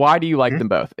that, why do you like them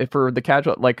both? If for the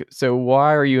casual, so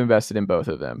why are you invested in both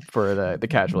of them for the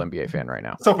casual NBA fan right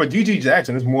now? So for Gigi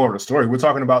Jackson, it's more of a story. We're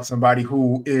talking about somebody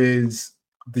who is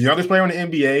the youngest player in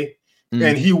the NBA.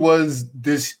 And he was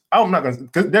this, I'm not going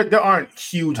to, there aren't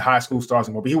huge high school stars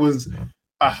anymore, but he was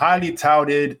a highly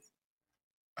touted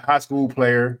high school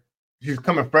player. He's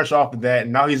coming fresh off of that.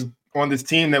 And now he's on this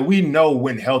team that we know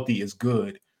when healthy is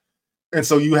good. And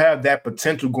so you have that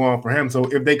potential going for him. So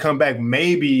if they come back,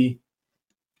 maybe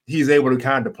he's able to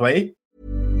kind of play.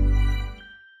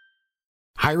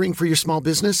 Hiring for your small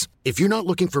business? If you're not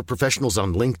looking for professionals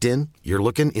on LinkedIn, you're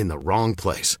looking in the wrong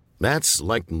place. That's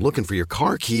like looking for your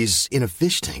car keys in a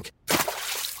fish tank.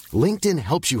 LinkedIn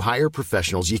helps you hire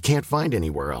professionals you can't find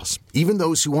anywhere else, even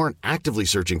those who aren't actively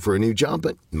searching for a new job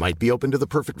but might be open to the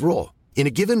perfect role. In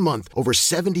a given month, over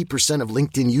 70% of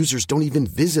LinkedIn users don't even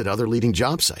visit other leading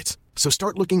job sites. So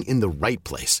start looking in the right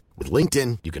place. With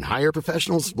LinkedIn, you can hire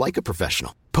professionals like a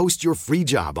professional. Post your free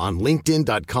job on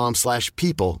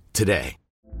linkedin.com/people today.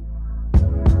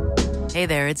 Hey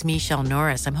there, it's Michelle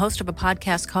Norris. I'm host of a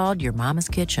podcast called Your Mama's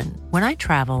Kitchen. When I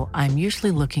travel, I'm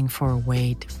usually looking for a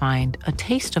way to find a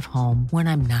taste of home when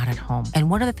I'm not at home.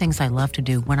 And one of the things I love to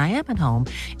do when I am at home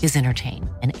is entertain.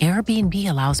 And Airbnb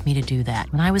allows me to do that.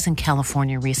 When I was in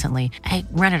California recently, I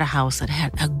rented a house that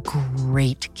had a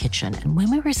great kitchen. And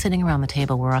when we were sitting around the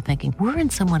table, we were all thinking, we're in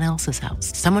someone else's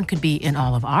house. Someone could be in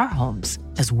all of our homes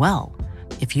as well.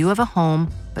 If you have a home,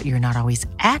 but you're not always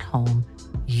at home,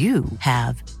 you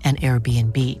have an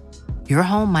Airbnb. Your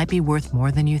home might be worth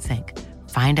more than you think.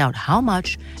 Find out how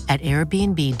much at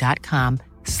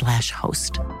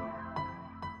airbnb.com/host.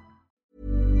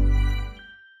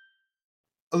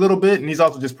 A little bit, and he's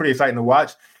also just pretty exciting to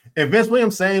watch. And Vince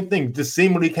Williams, same thing, just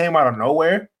seemingly came out of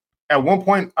nowhere. At one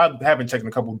point, I haven't checked in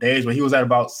a couple of days, but he was at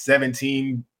about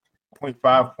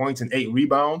 17.5 points and 8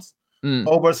 rebounds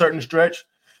over a certain stretch.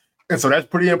 And so that's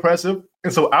pretty impressive.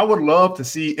 And so I would love to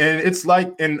see, and it's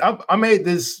like, and I made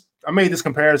this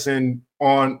comparison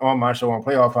on my show on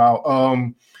Playoff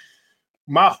Hour.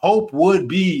 My hope would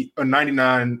be a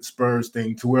 99 Spurs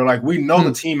thing to where like we know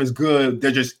the team is good,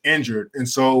 they're just injured. And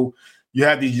so you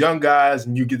have these young guys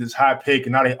and you get this high pick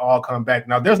and now they all come back.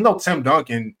 Now there's no Tim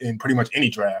Duncan in pretty much any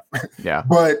draft. Yeah.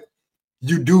 But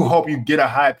you do hope you get a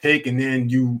high pick and then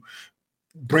you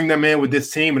bring them in with this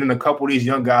team, and then a couple of these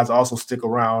young guys also stick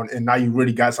around, and now you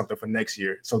really got something for next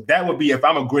year. So that would be, if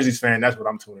I'm a Grizzlies fan, that's what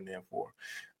I'm tuning in for.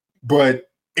 But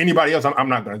anybody else, I'm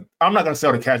not gonna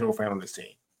sell the casual fan on this team.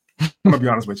 I'm gonna be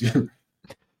honest with you.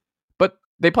 But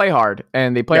they play hard,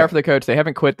 and they play hard for the coach. They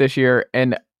haven't quit this year,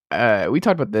 and we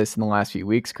talked about this in the last few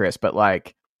weeks, Chris. But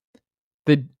like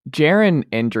the Jaren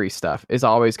injury stuff is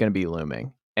always going to be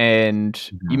looming. And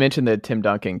you mentioned the Tim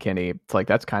Duncan, Kenny. It's like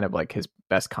that's kind of like his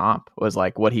best comp was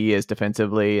like what he is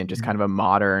defensively and just kind of a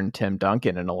modern Tim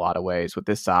Duncan in a lot of ways with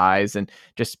his size and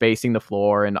just spacing the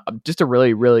floor and just a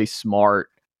really, really smart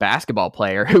basketball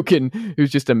player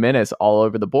who's just a menace all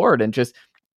over the board and just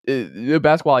the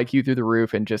basketball IQ through the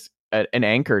roof and just an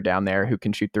anchor down there who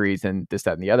can shoot threes and this,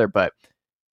 that, and the other. But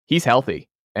he's healthy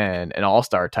and an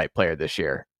all-star type player this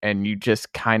year. And you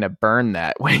just kind of burn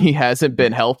that when he hasn't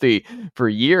been healthy for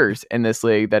years in this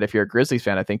league, that if you're a Grizzlies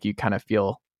fan, I think you kind of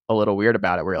feel a little weird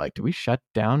about it. Where you're like, do we shut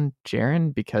down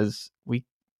Jaren? Because we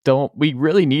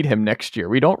really need him next year.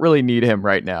 We don't really need him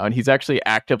right now. And he's actually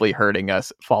actively hurting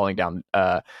us falling down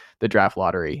the draft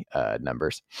lottery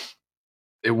numbers.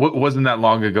 It wasn't that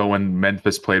long ago when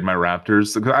Memphis played my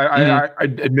Raptors. I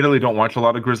admittedly don't watch a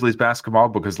lot of Grizzlies basketball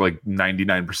because like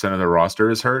 99% of their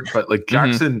roster is hurt. But like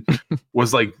Jackson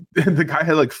was like, the guy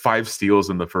had like 5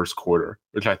 steals in the first quarter,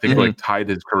 which I think like tied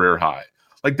his career high.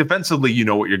 Like defensively, you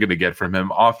know what you're going to get from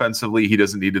him. Offensively, he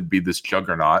doesn't need to be this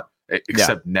juggernaut,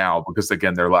 except now because,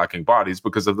 again, they're lacking bodies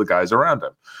because of the guys around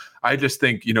him. I just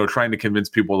think, trying to convince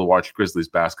people to watch Grizzlies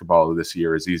basketball this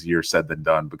year is easier said than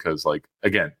done because, like,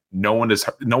 again, no one is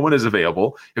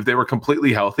available. If they were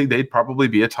completely healthy, they'd probably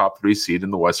be a top 3 seed in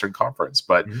the Western Conference.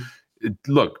 But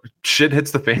look, shit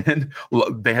hits the fan.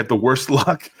 They had the worst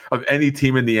luck of any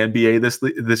team in the NBA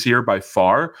this year by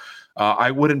far.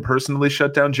 I wouldn't personally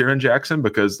shut down Jaren Jackson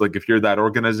because, like, if you're that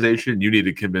organization, you need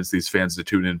to convince these fans to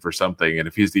tune in for something. And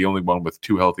if he's the only one with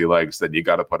 2 healthy legs, then you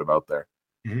got to put him out there.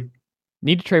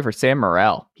 Need to trade for Sam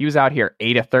Morrell. He was out here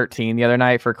 8 of 13 the other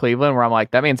night for Cleveland, where I'm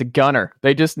like, that man's a gunner.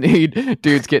 They just need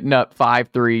dudes getting up 5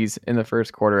 threes in the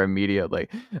first quarter immediately.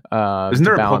 Isn't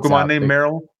there a Pokemon named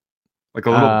Merrill? Like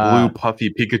a little blue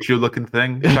puffy Pikachu looking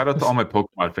thing? Shout out to all my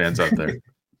Pokemon fans out there.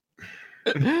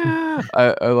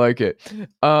 I like it.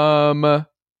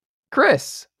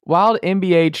 Chris, wild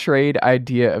NBA trade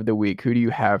idea of the week. Who do you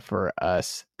have for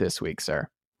us this week, sir?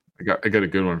 I got a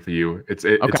good one for you. It's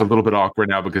a little bit awkward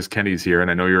now because Kenny's here,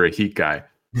 and I know you're a Heat guy.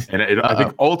 And I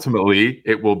think ultimately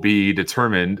it will be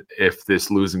determined if this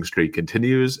losing streak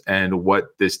continues and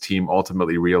what this team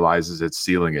ultimately realizes its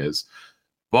ceiling is.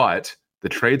 But the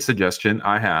trade suggestion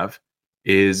I have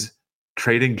is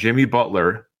trading Jimmy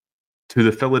Butler to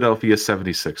the Philadelphia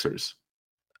 76ers.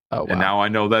 Oh, wow. And now I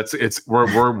know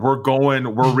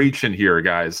we're reaching here,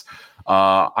 guys.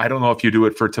 I don't know if you do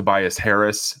it for Tobias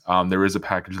Harris. There is a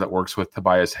package that works with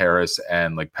Tobias Harris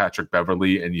and like Patrick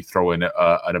Beverly, and you throw in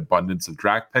an abundance of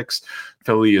draft picks.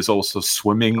 Philly is also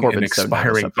swimming in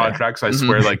expiring contracts. I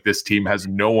swear, like this team has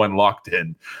no one locked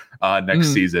in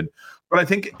next season. But I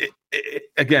think,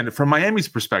 again, from Miami's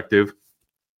perspective,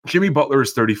 Jimmy Butler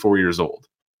is 34 years old.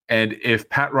 And if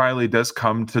Pat Riley does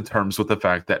come to terms with the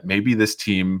fact that maybe this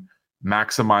team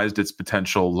maximized its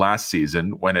potential last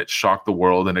season when it shocked the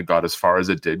world and it got as far as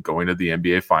it did going to the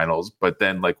NBA Finals. But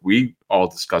then, like we all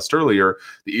discussed earlier,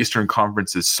 the Eastern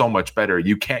Conference is so much better.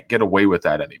 You can't get away with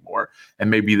that anymore.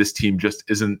 And maybe this team just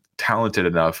isn't talented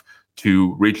enough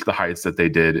to reach the heights that they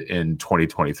did in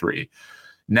 2023.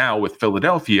 Now with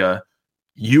Philadelphia,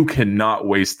 you cannot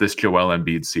waste this Joel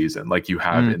Embiid season like you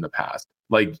have in the past.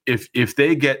 Like if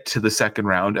they get to the second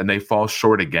round and they fall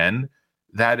short again,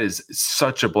 that is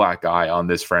such a black eye on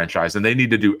this franchise. And they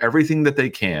need to do everything that they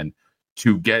can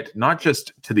to get not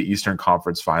just to the Eastern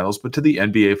Conference Finals, but to the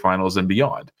NBA Finals and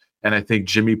beyond. And I think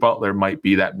Jimmy Butler might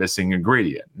be that missing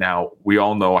ingredient. Now, we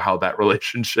all know how that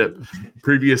relationship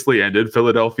previously ended.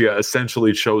 Philadelphia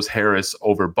essentially chose Harris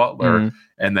over Butler,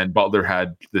 and then Butler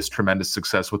had this tremendous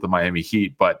success with the Miami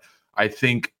Heat. But I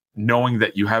think knowing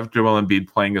that you have Joel Embiid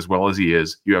playing as well as he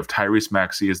is, you have Tyrese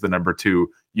Maxey as the number 2,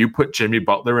 you put Jimmy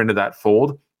Butler into that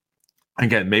fold.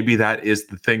 Again, maybe that is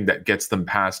the thing that gets them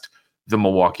past the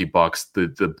Milwaukee Bucks,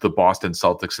 the Boston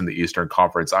Celtics in the Eastern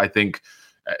Conference. I think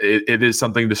it is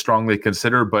something to strongly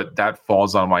consider, but that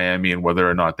falls on Miami and whether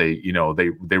or not they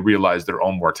realize their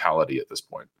own mortality at this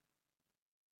point.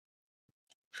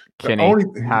 Kenny,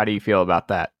 how do you feel about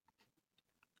that?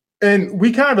 And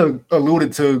we kind of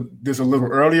alluded to this a little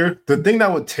earlier. The thing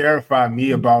that would terrify me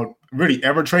about really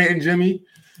ever trading Jimmy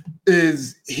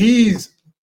is he's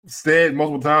said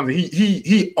multiple times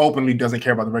he openly doesn't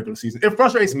care about the regular season. It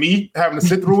frustrates me having to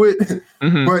sit through it,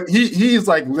 but he's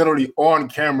like literally on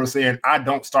camera saying, I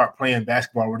don't start playing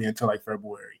basketball really until like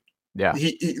February. Yeah.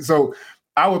 So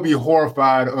I would be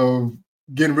horrified of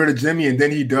getting rid of Jimmy, and then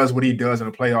he does what he does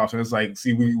in the playoffs, and it's like,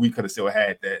 see, we could have still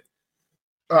had that.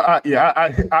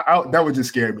 That would just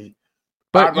scare me.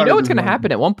 But you know what's going to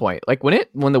happen at one point? Like when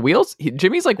the wheels,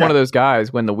 Jimmy's like one of those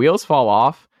guys. When the wheels fall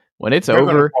off, when it's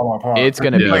over, it's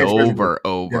going to be over.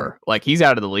 Yeah. Like he's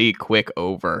out of the league quick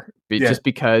over, just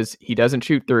because he doesn't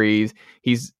shoot threes.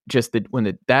 He's just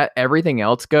that everything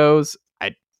else goes.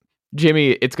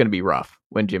 Jimmy, it's going to be rough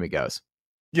when Jimmy goes.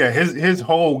 Yeah, his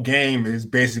whole game is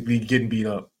basically getting beat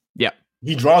up. Yeah,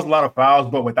 he draws a lot of fouls,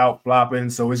 but without flopping.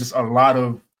 So it's just a lot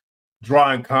of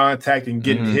drawing contact and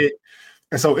getting hit.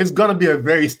 And so it's going to be a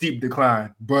very steep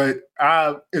decline. But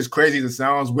as crazy as it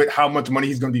sounds, with how much money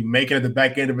he's going to be making at the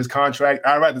back end of his contract,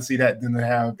 I'd rather see that than to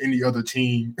have any other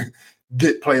team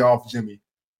get playoff Jimmy.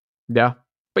 Yeah.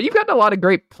 But you've gotten a lot of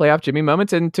great playoff Jimmy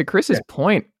moments. And to Chris's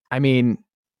point, I mean,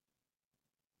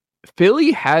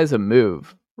 Philly has a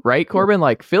move, right, Corban?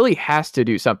 Like Philly has to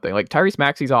do something. Like Tyrese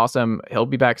Maxey's awesome. He'll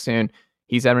be back soon.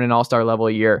 He's having an all-star level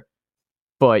a year.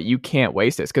 But you can't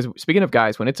waste this. Because speaking of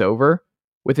guys, when it's over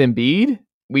with Embiid,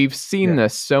 we've seen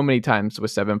this so many times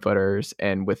with 7-footers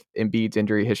and with Embiid's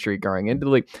injury history going into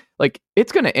the league. Like,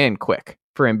 it's going to end quick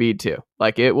for Embiid too.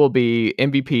 Like, it will be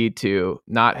MVP to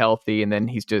not healthy, and then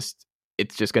it's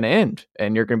just going to end.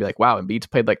 And you're going to be like, wow, Embiid's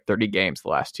played like 30 games the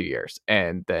last 2 years,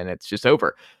 and then it's just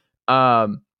over.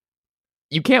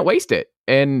 You can't waste it.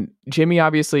 And Jimmy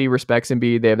obviously respects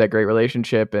Embiid. They have that great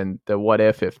relationship. And the what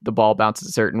if the ball bounces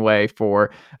a certain way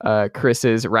for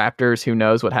Chris's Raptors, who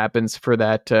knows what happens for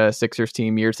that Sixers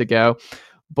team years ago.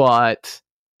 But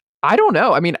I don't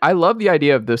know. I mean, I love the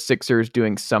idea of the Sixers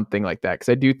doing something like that, because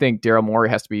I do think Daryl Morey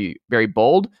has to be very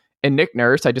bold. And Nick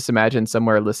Nurse, I just imagine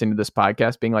somewhere listening to this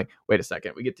podcast being like, wait a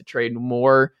second, we get to trade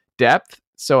more depth,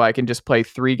 so I can just play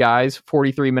 3 guys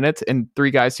 43 minutes and 3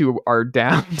 guys who are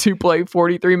down to play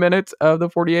 43 minutes of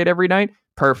the 48 every night.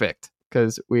 Perfect,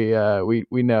 because we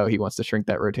know he wants to shrink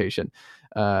that rotation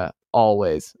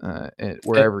always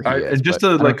wherever he is. Just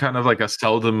kind of like a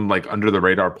seldom like under the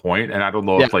radar point, and I don't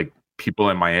know if like people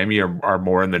in Miami are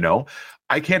more in the know.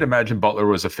 I can't imagine Butler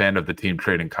was a fan of the team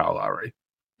trading Kyle Lowry.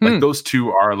 Like those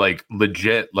two are like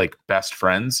legit like best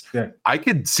friends. Yeah. I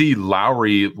could see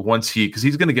Lowry because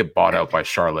he's going to get bought out by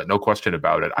Charlotte, no question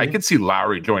about it. I could see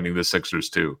Lowry joining the Sixers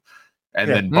too.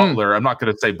 And then Butler, I'm not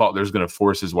going to say Butler's going to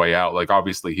force his way out. Like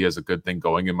obviously he has a good thing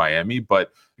going in Miami,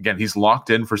 but again, he's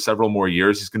locked in for several more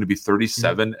years. He's going to be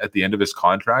 37 at the end of his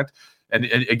contract. And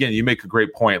again, you make a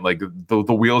great point. Like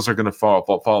the wheels are going to fall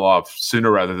off sooner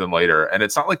rather than later. And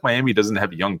it's not like Miami doesn't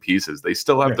have young pieces. They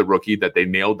still have the rookie that they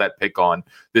nailed that pick on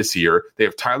this year. They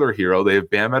have Tyler Hero. They have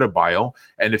Bam Adebayo.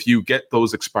 And if you get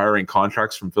those expiring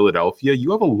contracts from Philadelphia,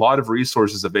 you have a lot of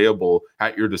resources available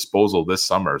at your disposal this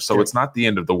summer. So it's not the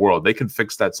end of the world. They can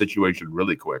fix that situation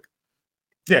really quick.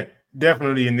 Yeah,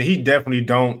 definitely. And the Heat definitely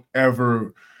don't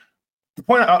ever. The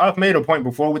point I've made a point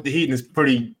before with the Heat, and it's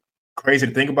pretty crazy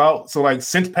to think about. So, like,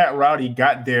 since Pat Riley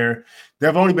got there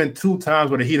have only been 2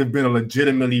 times where the Heat have been a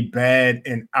legitimately bad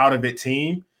and out of it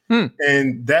team.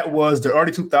 And that was the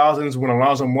early 2000s when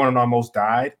Alonzo Mourning almost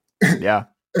died. Yeah.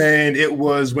 And it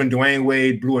was when Dwayne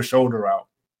Wade blew a shoulder out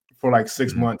for like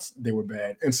 6 months. They were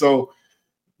bad. And so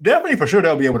definitely for sure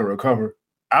they'll be able to recover.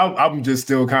 I'm just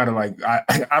still kind of like,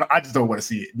 I just don't want to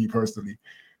see it, me personally.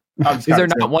 Is there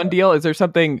not one deal? Is there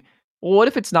something? Well, what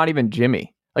if it's not even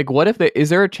Jimmy? Like, what if is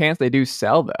there a chance they do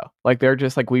sell though? Like, they're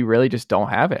just like, we really just don't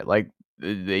have it. Like,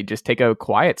 they just take a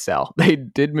quiet sell. They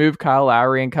did move Kyle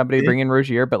Lowry and company, bring in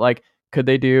Rozier, but like, could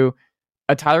they do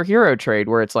a Tyler Hero trade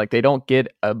where it's like they don't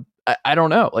get I don't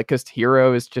know, like, because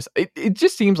Hero is just it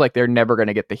just seems like they're never going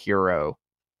to get the Hero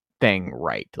thing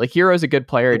right. Like, Hero's a good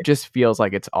player. It just feels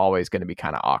like it's always going to be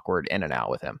kind of awkward in and out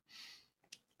with him.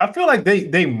 I feel like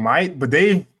they might, but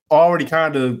they've already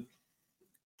kind of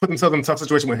put themselves in a tough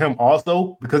situation with him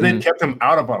also because they kept him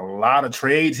out of a lot of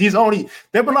trades. There've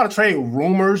been a lot of trade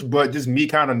rumors, but just me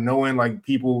kind of knowing like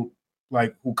people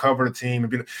like who cover the team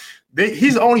and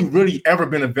he's only really ever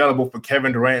been available for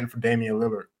Kevin Durant and for Damian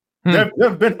Lillard. There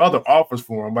have been other offers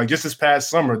for him. Like just this past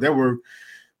summer,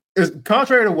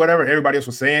 contrary to whatever everybody else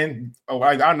was saying,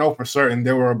 like I know for certain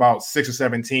there were about 6 or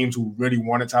 7 teams who really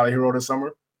wanted Tyler Hero this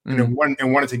summer and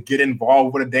wanted to get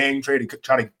involved with a Dame trade to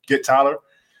try to get Tyler.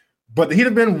 But he'd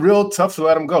have been real tough to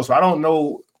let him go. So I don't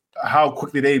know how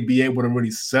quickly they'd be able to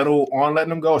really settle on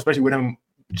letting him go, especially with him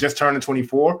just turning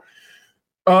 24.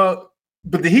 But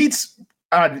the Heat's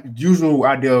usual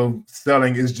idea of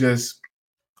selling is just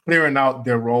clearing out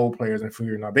their role players and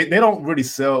figuring out. They don't really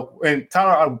sell. And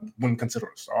Tyler, I wouldn't consider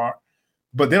a star,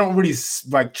 but they don't really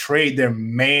like trade their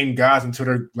main guys until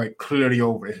they're like clearly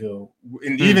over the hill.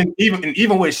 And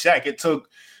even with Shaq, it took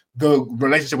the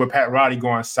relationship with Pat Riley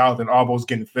going south and almost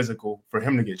getting physical for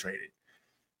him to get traded.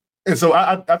 And so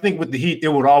I think with the Heat, it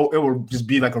would just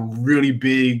be like a really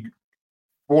big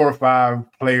 4 or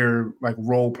 5 player, like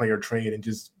role player trade and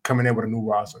just coming in with a new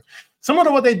roster. Similar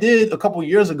to what they did a couple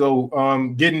years ago,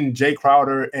 getting Jay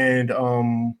Crowder and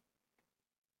Andre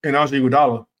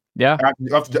Iguodala. Yeah.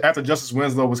 After Justice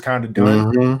Winslow was kind of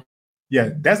done. Mm-hmm.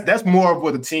 Yeah, that's more of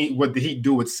what the Heat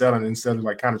do with selling instead of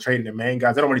like kind of trading their main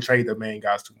guys. They don't really trade their main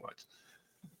guys too much.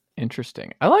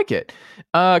 Interesting. I like it.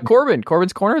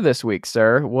 Corbin's Corner this week,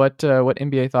 sir. What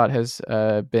NBA thought has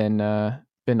been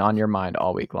on your mind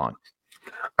all week long?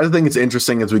 I think it's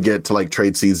interesting as we get to like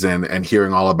trade season and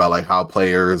hearing all about like how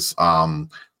players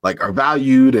like are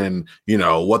valued and you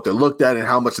know what they're looked at and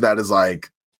how much of that is like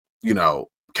you know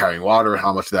carrying water,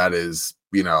 how much of that is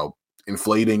you know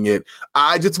inflating it.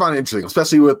 I just find it interesting,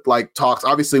 especially with like talks,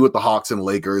 obviously with the Hawks and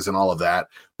Lakers and all of that.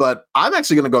 But I'm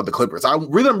actually going to go with the Clippers. I'm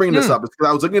bringing this up because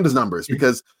I was looking at his numbers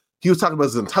because he was talking about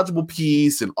his untouchable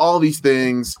piece and all these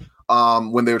things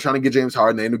when they were trying to get James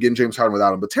Harden. They ended up getting James Harden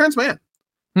without him. But Terrence Mann,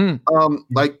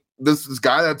 like this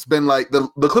guy that's been like the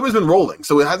Clippers been rolling,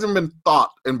 so it hasn't been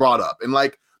thought and brought up. And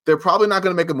like they're probably not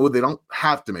going to make a move. They don't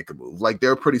have to make a move. Like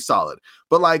they're pretty solid.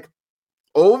 But like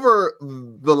over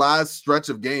the last stretch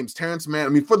of games, Terrence Mann, I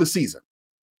mean, for the season,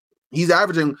 he's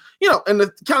averaging, you know, and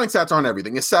the counting stats aren't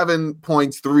everything. It's 7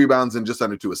 points, 3 rebounds, and just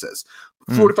under 2 assists.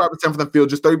 45% from the field,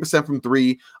 just 30% from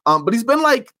 3. But he's been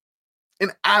like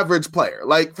an average player.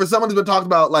 Like for someone who's been talked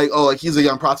about, like, oh, like he's a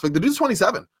young prospect. The dude's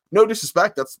 27. No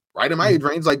disrespect. That's right in my age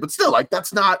range. Like, but still, like,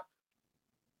 that's like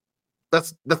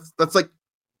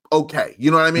okay. You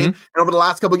know what I mean? And over the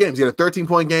last couple of games, he had a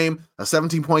 13-point game, a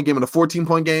 17-point game, and a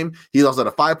 14-point game. He also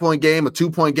had a 5-point game, a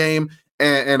 2-point game,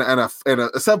 and a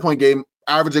 7-point game,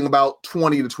 averaging about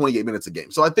 20 to 28 minutes a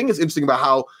game. So I think it's interesting about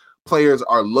how players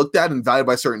are looked at and valued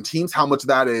by certain teams, how much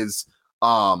that is,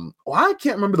 I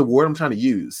can't remember the word I'm trying to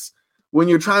use. When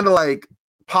you're trying to like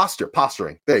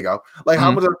posturing. There you go. Like how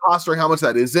much they're posturing, how much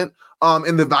that isn't,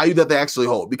 and the value that they actually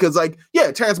hold. Because like, yeah,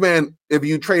 Terrence Mann, if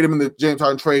you trade him in the James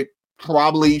Harden trade,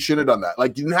 probably should have done that.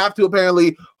 Like you didn't have to.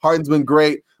 Apparently, Harden's been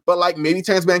great, but like maybe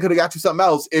Terrence Mann could have got you something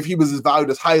else if he was as valued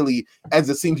as highly as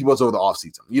it seemed he was over the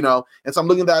offseason, you know? And so I'm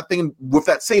looking at that thing with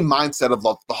that same mindset of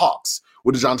the Hawks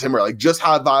with DeJounte Murray. Like just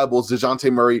how valuable is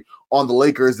DeJounte Murray on the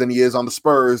Lakers than he is on the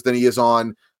Spurs, than he is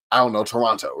on, I don't know,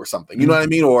 Toronto or something. You know what I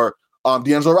mean? Or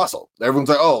D'Angelo Russell. Everyone's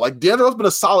like, oh, like D'Angelo's been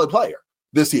a solid player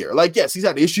this year. Like, yes, he's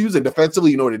had issues and defensively,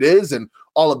 you know what it is and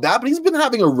all of that, but he's been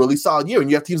having a really solid year. And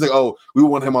you have teams like, oh, we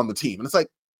want him on the team. And it's like,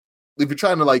 if you're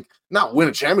trying to like not win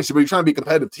a championship, but you're trying to be a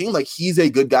competitive team, like he's a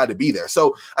good guy to be there.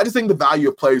 So I just think the value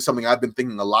of players is something I've been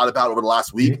thinking a lot about over the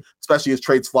last week, especially as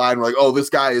trades fly and we're like, oh, this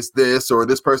guy is this or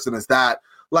this person is that.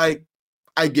 Like,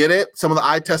 I get it. Some of the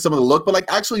eye test, some of the look, but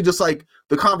like actually just like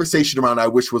the conversation around I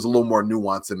wish was a little more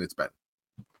nuanced than it's been.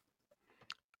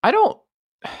 I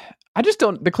just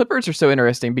don't. The Clippers are so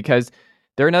interesting because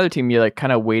they're another team you're like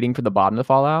kind of waiting for the bottom to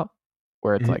fall out,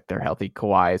 where it's like they're healthy.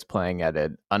 Kawhi is playing at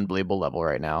an unbelievable level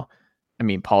right now. I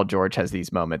mean, Paul George has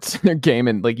these moments in their game,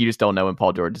 and like you just don't know when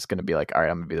Paul George is going to be like, all right,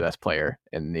 I'm going to be the best player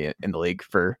in the league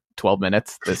for 12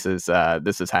 minutes. This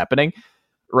is happening.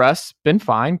 Russ been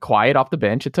fine, quiet off the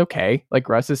bench. It's okay. Like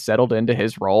Russ has settled into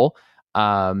his role.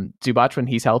 Zubac, when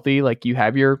he's healthy, like you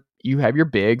have your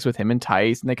bigs with him and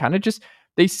Tice, and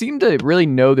they seem to really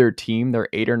know their team. They're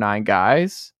 8 or 9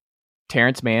 guys.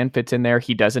 Terrence Mann fits in there.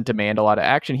 He doesn't demand a lot of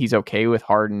action. He's okay with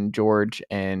Harden, George,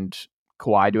 and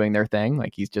Kawhi doing their thing.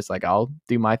 Like he's just like, I'll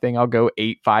do my thing. I'll go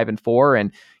 8, 5, and 4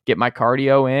 and get my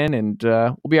cardio in, and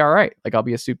we'll be all right. Like I'll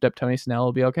be a souped up Tony Snell.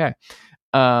 It'll be okay.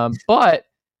 But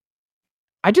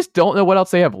I just don't know what else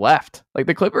they have left. Like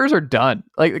the Clippers are done.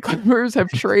 Like the Clippers have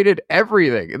traded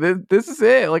everything. This is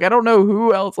it. Like I don't know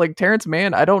who else. Like Terrence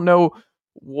Mann, I don't know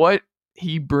what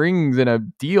he brings in a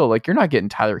deal. Like you're not getting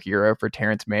Tyler Hero for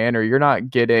Terrence Mann, or you're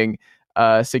not getting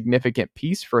a significant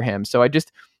piece for him. So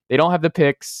they don't have the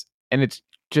picks, and it's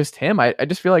just him. I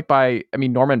just feel like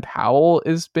Norman Powell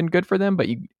has been good for them, but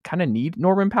you kind of need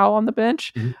Norman Powell on the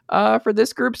bench for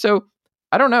this group. So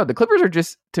I don't know. The Clippers are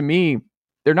just, to me,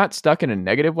 they're not stuck in a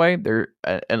negative way. They're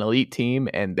an elite team,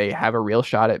 and they have a real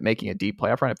shot at making a deep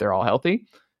playoff run if they're all healthy.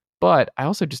 But I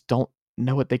also just don't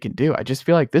know what they can do. I just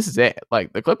feel like this is it.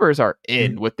 Like the Clippers are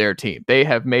in with their team. They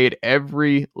have made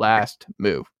every last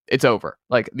move. It's over.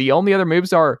 Like the only other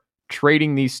moves are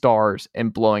trading these stars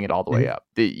and blowing it all the way up.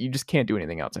 You just can't do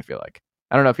anything else, I feel like.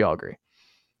 I don't know if y'all agree.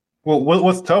 Well,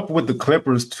 what's tough with the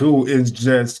Clippers, too, is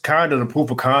just kind of the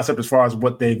proof of concept as far as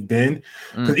what they've been.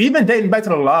 Because even dating back to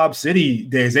the Lob City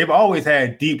days, they've always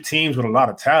had deep teams with a lot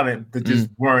of talent that just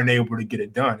weren't able to get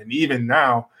it done. And even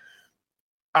now,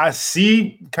 I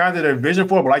see kind of their vision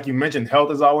for it, but like you mentioned,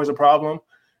 health is always a problem.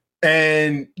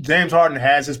 And James Harden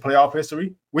has his playoff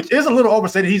history, which is a little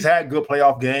overstated. He's had good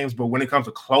playoff games, but when it comes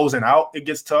to closing out, it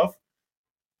gets tough.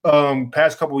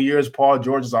 Past couple of years, Paul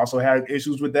George has also had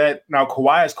issues with that. Now,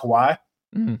 Kawhi is Kawhi,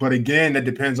 but again, that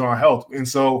depends on health. And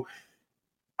so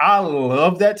I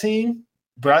love that team,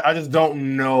 but I just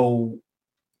don't know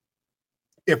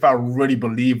if I really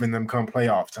believe in them come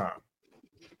playoff time.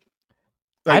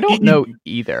 Like, I don't know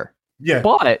either. Yeah,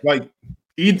 but like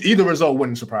either result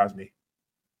wouldn't surprise me.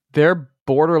 They're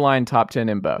borderline top 10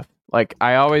 in both. Like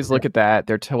I always look at that.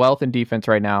 They're 12th in defense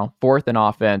right now, 4th in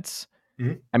offense.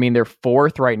 I mean, they're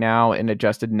 4th right now in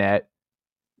adjusted net.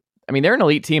 I mean, they're an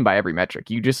elite team by every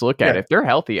metric. You just look at it. If they're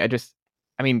healthy,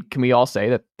 can we all say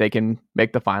that they can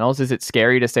make the finals? Is it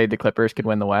scary to say the Clippers could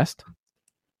win the West?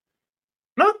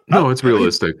 No, it's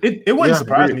realistic. It wouldn't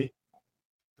surprise me.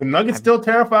 The Nuggets still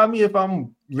terrify me if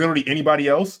I'm literally anybody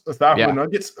else aside from the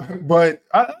Nuggets. But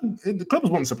the Clippers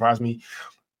wouldn't surprise me.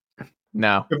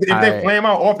 No. If they play them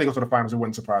out or if they go to the finals, it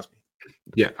wouldn't surprise me.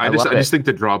 Yeah, I just think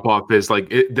the drop off is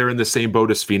like they're in the same boat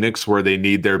as Phoenix, where they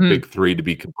need their big three to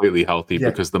be completely healthy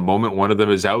because the moment one of them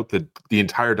is out, the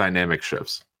entire dynamic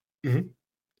shifts.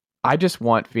 I just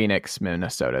want Phoenix,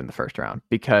 Minnesota in the first round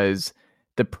because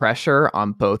the pressure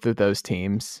on both of those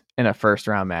teams in a first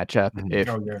round matchup,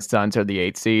 if Suns are the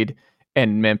 8th seed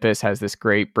and Memphis has this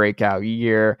great breakout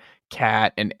year,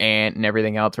 Cat and Ant and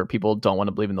everything else where people don't want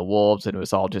to believe in the Wolves and it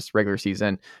was all just regular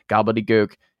season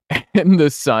gobbledygook. And the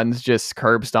Suns just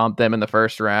curb stomp them in the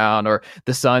first round, or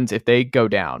the Suns, if they go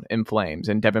down in flames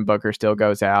and Devin Booker still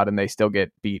goes out and they still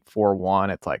get beat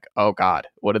 4-1, it's like, oh God,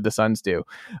 what did the Suns do?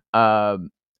 I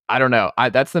don't know.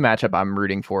 That's the matchup I'm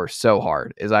rooting for so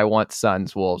hard is I want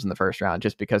Suns Wolves in the first round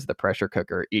just because of the pressure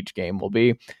cooker each game will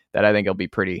be that I think it'll be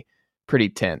pretty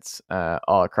tense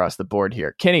all across the board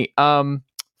here. Kenny,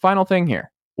 final thing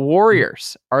here.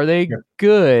 Warriors, are they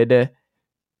good?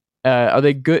 Are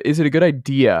they good? Is it a good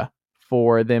idea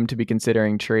for them to be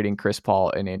considering trading Chris Paul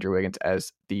and Andrew Wiggins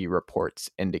as the reports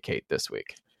indicate this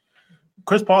week?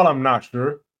 Chris Paul, I'm not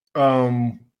sure.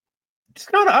 I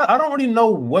don't really know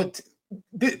what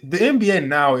the NBA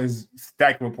now is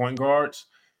stacked with point guards,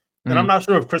 and I'm not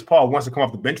sure if Chris Paul wants to come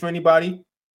off the bench for anybody,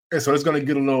 and so it's going to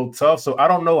get a little tough. So I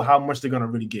don't know how much they're going to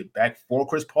really get back for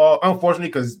Chris Paul, unfortunately,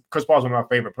 because Chris Paul is one of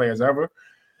my favorite players ever.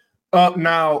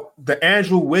 Now the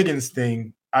Andrew Wiggins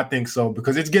thing. I think so,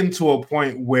 because it's getting to a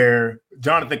point where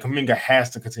Jonathan Kuminga has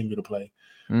to continue to play.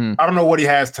 I don't know what he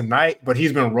has tonight, but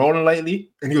he's been rolling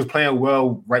lately, and he was playing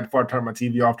well right before I turned my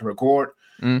TV off to record.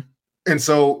 And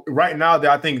so right now,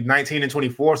 they're, I think, 19 and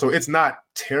 24, so it's not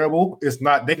terrible. It's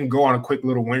not – they can go on a quick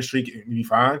little win streak and be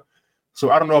fine.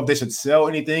 So I don't know if they should sell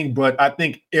anything, but I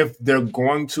think if they're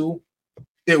going to,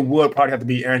 it would probably have to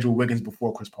be Andrew Wiggins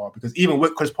before Chris Paul, because even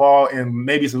with Chris Paul, and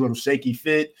maybe it's a little shaky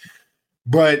fit,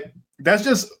 but – that's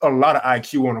just a lot of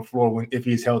IQ on the floor if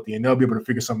he's healthy, and they'll be able to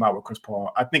figure something out with Chris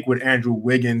Paul. I think with Andrew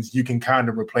Wiggins, you can kind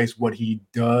of replace what he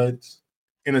does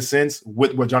in a sense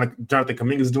with what Jonathan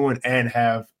Kuminga is doing and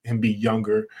have him be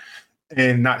younger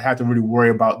and not have to really worry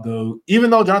about even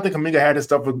though Jonathan Kuminga had his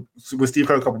stuff with Steve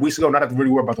Kerr a couple weeks ago, not have to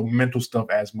really worry about the mental stuff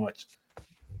as much.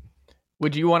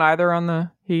 Would you want either on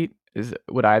the Heat?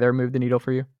 Would either move the needle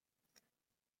for you?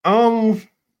 I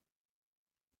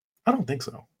don't think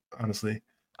so, honestly.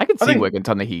 I could see Wiggins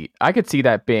on the Heat. I could see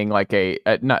that being like a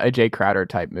Jay Crowder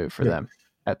type move for them.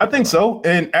 I think so.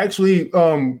 And actually,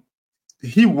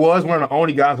 he was one of the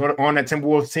only guys on that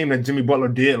Timberwolves team that Jimmy Butler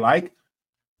did like.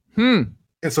 And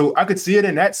so I could see it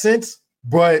in that sense.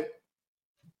 But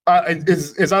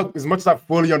as much as I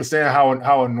fully understand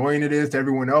how annoying it is to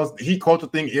everyone else, the Heat culture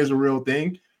thing is a real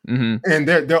thing. And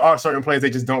there are certain players they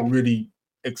just don't really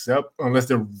accept unless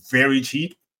they're very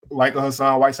cheap, like a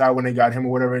Hassan Whiteside when they got him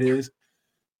or whatever it is.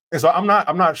 And so I'm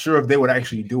not sure if they would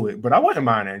actually do it, but I wouldn't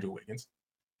mind Andrew Wiggins.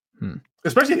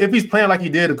 Especially if he's playing like he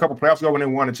did a couple playoffs ago when they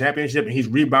won a championship and he's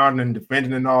rebounding and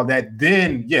defending and all that,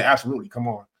 then yeah, absolutely. Come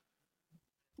on.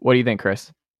 What do you think,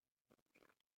 Chris?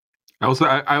 I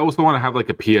also want to have like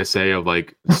a PSA of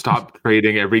like, stop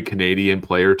trading every Canadian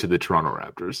player to the Toronto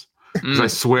Raptors. Because I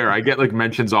swear I get like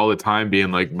mentions all the time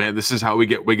being like, man, this is how we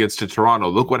get Wiggins to Toronto.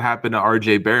 Look what happened to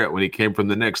RJ Barrett when he came from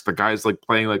the Knicks. The guy's like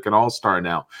playing like an all-star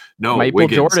now. No, Maple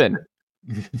Wiggins. Jordan.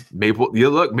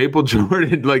 Maple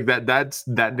Jordan, like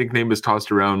that nickname is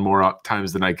tossed around more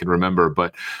times than I can remember.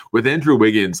 But with Andrew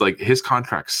Wiggins, like his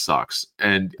contract sucks.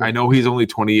 And I know he's only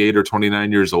 28 or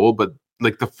 29 years old, but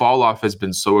like the fall off has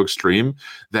been so extreme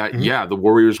that the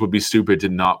Warriors would be stupid to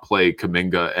not play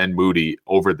Kuminga and Moody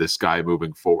over this guy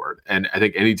moving forward. And I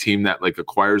think any team that like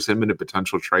acquires him in a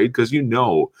potential trade, because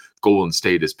Golden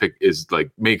State is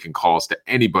like making calls to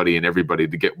anybody and everybody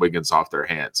to get Wiggins off their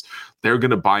hands. They're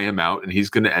going to buy him out, and he's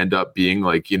going to end up being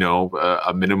like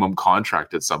a minimum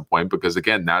contract at some point, because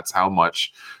again, that's how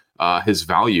much his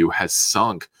value has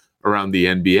sunk around the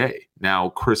NBA. Now,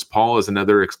 Chris Paul is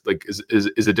another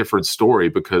is a different story,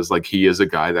 because like he is a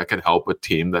guy that can help a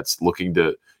team that's looking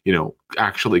to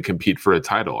actually compete for a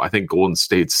title. I think Golden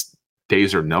State's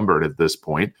days are numbered at this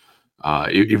point.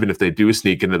 Even if they do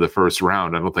sneak into the first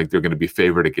round, I don't think they're going to be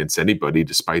favored against anybody,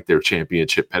 despite their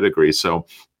championship pedigree. So,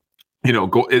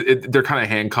 they're kind of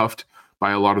handcuffed by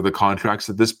a lot of the contracts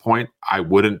at this point. I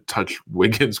wouldn't touch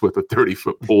Wiggins with a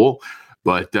 30-foot pole,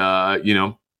 but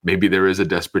maybe there is a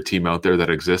desperate team out there that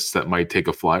exists that might take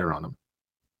a flyer on him.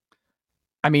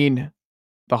 I mean,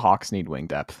 the Hawks need wing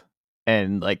depth,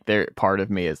 and like part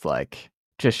of me is like,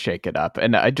 just shake it up.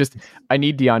 And I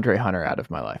need DeAndre Hunter out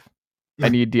of my life. I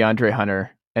need DeAndre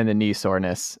Hunter and the knee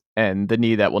soreness and the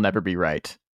knee that will never be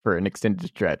right for an extended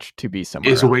stretch to be somewhere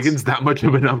else. Is Wiggins that much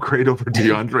of an upgrade over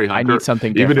DeAndre Hunter? I need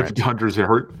something different. Even if DeAndre's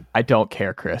hurt? I don't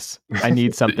care, Chris. I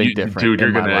need something different. Dude,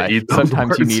 you're going to eat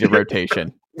Sometimes you need a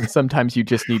rotation. Sometimes you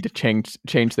just need to change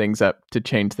things up to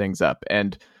change things up.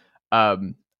 And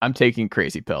I'm taking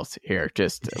crazy pills here,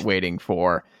 just waiting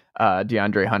for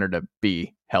DeAndre Hunter to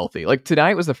be healthy. Like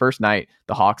tonight was the first night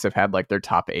the Hawks have had like their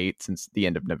top 8 since the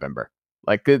end of November.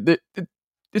 Like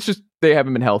it's just they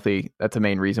haven't been healthy. That's the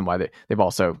main reason why they've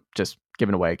also just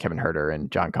given away Kevin Huerter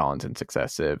and John Collins in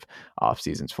successive off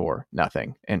seasons for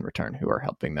nothing in return, who are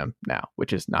helping them now,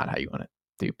 which is not how you want to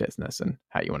do business and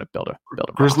how you want to build a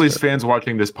Grizzlies roster. Fans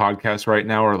watching this podcast right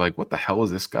now are like, what the hell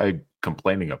is this guy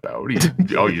complaining about? You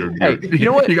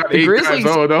know what? You got the 8 Grizzlies,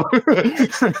 guys. Oh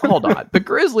no. Hold on. The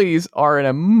Grizzlies are in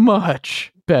a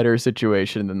much better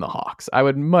situation than the Hawks. I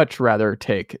would much rather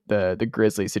take the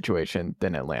Grizzlies situation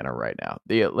than Atlanta right now.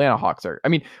 The Atlanta Hawks are, I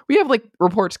mean, we have like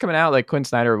reports coming out like Quinn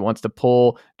Snyder wants to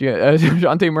pull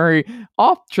DeJounte Murray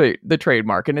off the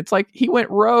trademark, and it's like he went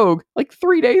rogue like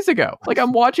 3 days ago. Like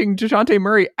I'm watching DeJounte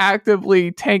Murray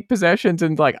actively tank possessions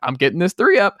and like, I'm getting this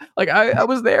 3 up. Like I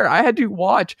was there. I had to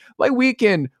watch. My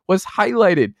weekend was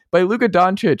highlighted by Luka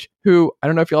Doncic, who, I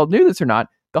don't know if y'all knew this or not,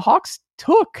 the Hawks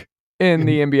took in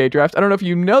the NBA draft. I don't know if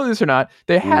you know this or not.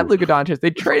 They had Luka Doncic. They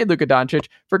traded Luka Doncic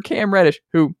for Cam Reddish,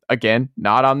 who, again,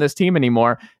 not on this team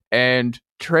anymore, and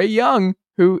Trae Young,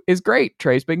 who is great.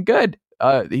 Trae's been good.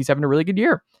 He's having a really good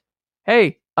year.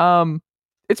 Hey,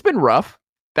 it's been rough.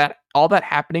 That all that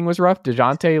happening was rough.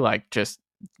 DeJounte, like, just,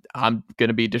 I'm going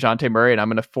to be DeJounte Murray, and I'm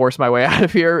going to force my way out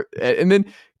of here. And then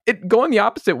it going the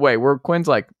opposite way, where Quinn's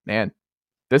like, man,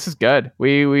 this is good.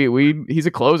 He's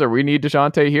a closer. We need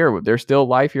DeJounte here. There's still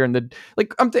life here in the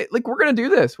like. We're gonna do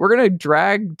this. We're gonna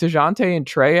drag DeJounte and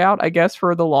Trae out, I guess,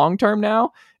 for the long term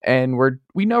now. And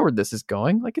we know where this is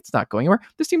going. Like, it's not going anywhere.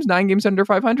 This team's 9 games under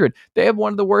 500. They have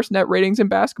one of the worst net ratings in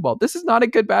basketball. This is not a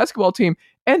good basketball team,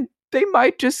 and they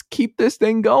might just keep this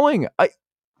thing going.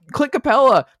 Clint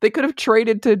Capella, they could have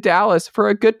traded to Dallas for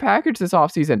a good package this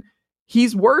offseason.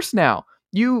 He's worse now.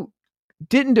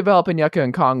 didn't develop in Yucca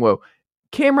and Kongwo.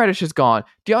 Cam Reddish is gone.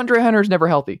 DeAndre Hunter's never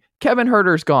healthy. Kevin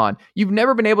Huerter's gone. You've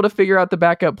never been able to figure out the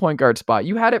backup point guard spot.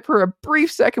 You had it for a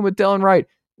brief second with Dylan Wright.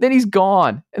 Then he's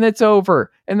gone, and it's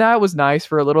over. And that was nice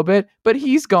for a little bit, but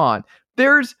he's gone.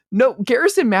 There's no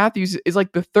Garrison Matthews is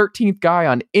like the 13th guy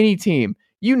on any team.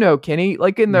 You know, Kenny,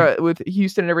 like with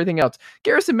Houston and everything else.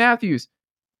 Garrison Matthews,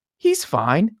 he's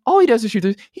fine. All he does is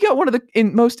shoot. He got one of the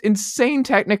most insane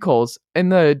technicals in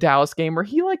the Dallas game where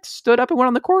he like stood up and went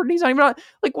on the court, and he's not even on.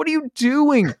 Like, what are you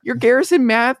doing? You're Garrison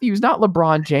Matthews, not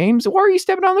LeBron James. Why are you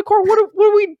stepping on the court? What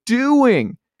are we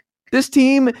doing? This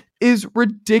team is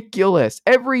ridiculous.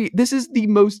 This is the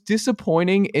most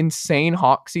disappointing, insane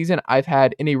Hawk season I've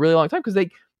had in a really long time, because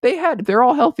they're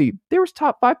all healthy. There was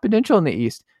top 5 potential in the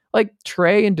East. Like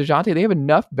Trey and DeJounte, they have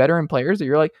enough veteran players that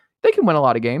you're like, they can win a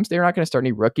lot of games. They're not going to start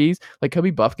any rookies. Like Kobe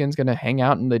Buffkin's going to hang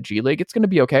out in the G League. It's going to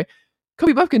be okay.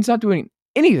 Kobe Buffkin's not doing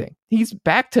anything. He's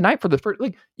back tonight for the first,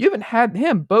 like, you haven't had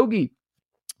him. Bogey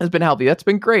has been healthy. That's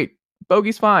been great.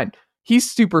 Bogey's fine. He's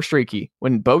super streaky.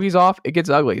 When Bogey's off, it gets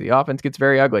ugly. The offense gets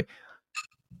very ugly.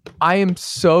 I am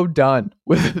so done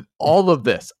with all of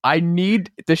this. I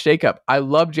need the shakeup. I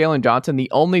love Jalen Johnson. The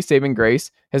only saving grace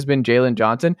has been Jalen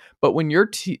Johnson. But when your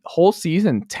whole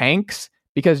season tanks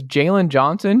because Jalen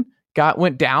Johnson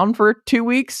went down for 2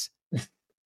 weeks,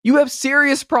 you have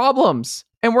serious problems,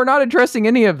 and we're not addressing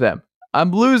any of them.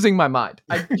 I'm losing my mind.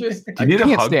 I need can't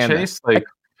a hug, stand Chase? this.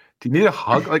 Do you need a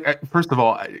hug? First of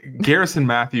all, Garrison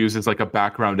Matthews is like a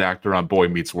background actor on Boy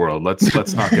Meets World. Let's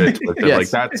not get it twisted. Yes. Like,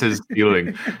 that's his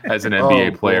feeling as an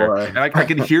NBA player. Boy. And I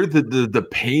can hear the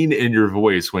pain in your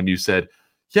voice when you said,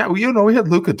 "Yeah, well, we had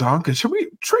Luka Doncic.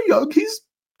 Trae Young,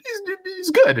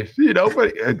 he's good,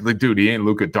 but like, dude, he ain't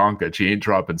Luka Doncic. He ain't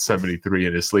dropping 73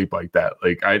 in his sleep like that.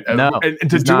 Like, and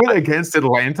to do it against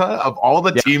Atlanta, of all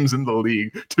the teams in the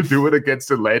league, to do it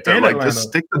against Atlanta, just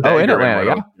stick the dagger in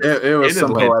Atlanta. It was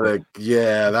some Atlanta. poetic.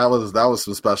 Yeah, that was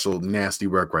some special nasty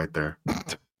work right there.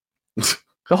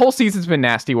 The whole season's been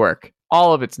nasty work.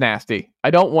 All of it's nasty. I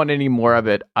don't want any more of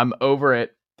it. I'm over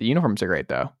it. The uniforms are great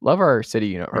though. Love our city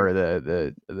uniform, or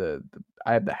the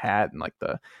I have the hat and like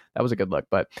that was a good look,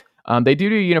 but they do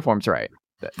uniforms right.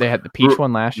 They had the peach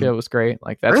one last year. It was great.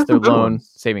 Like, that's their lone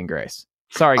saving grace.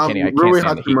 Sorry, Kenny, I can't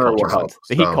stand the heat culture ones.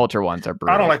 The heat culture ones are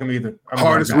brutal. I don't like them either.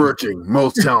 Hardest working,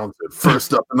 most talented,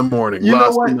 first up in the morning, You know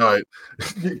last what? night.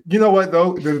 You know what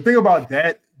though? The thing about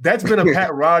that's been a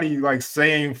Pat Roddy like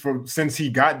saying since he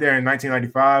got there in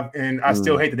 1995, and I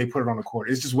still hate that they put it on the court.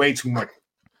 It's just way too much.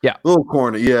 Yeah, a little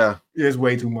corny. Yeah, it's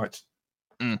way too much.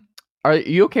 Are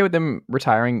you okay with them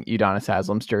retiring Udonis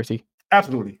Haslam's jersey?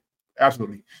 Absolutely.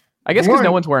 I guess because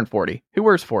no one's wearing 40. Who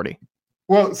wears 40?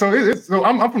 Well, so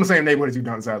I'm from the same neighborhood as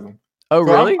Udonis Haslam. Oh,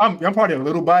 so really? I'm probably a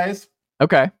little biased.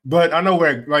 Okay, but I know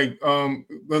where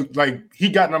like he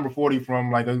got number 40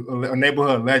 from like a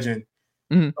neighborhood legend,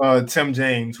 Tim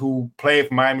James, who played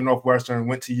for Miami Northwestern,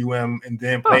 went to UM, and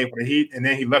then played for the Heat, and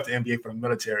then he left the NBA for the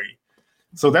military.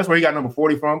 So that's where he got number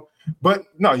 40 from. But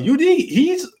no, UD,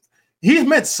 he's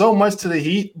meant so much to the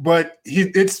Heat, but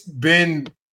it's been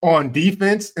on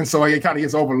defense, and so it kind of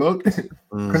gets overlooked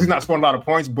because he's not scoring a lot of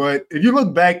points. But if you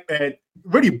look back at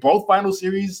really both final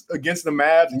series against the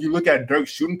Mavs, and you look at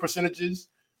Dirk's shooting percentages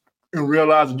and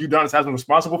realize that Udonis has been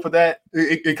responsible for that,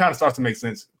 it kind of starts to make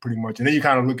sense pretty much. And then you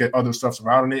kind of look at other stuff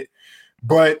surrounding it.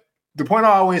 But the point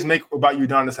I always make about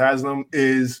Udonis Haslam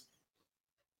is,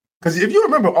 because if you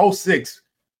remember 2006,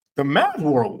 the Mavs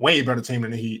were a way better team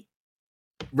than the Heat.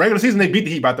 Regular season, they beat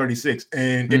the Heat by 36,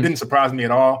 and it didn't surprise me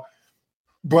at all.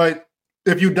 But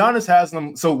if Udonis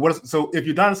Haslam, if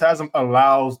Udonis Haslam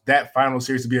allows that final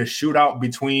series to be a shootout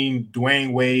between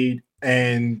Dwayne Wade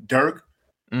and Dirk,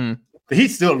 the Heat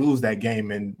still lose that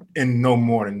game in no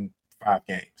more than 5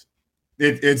 games.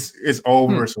 It's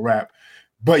over. It's a wrap.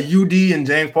 But UD and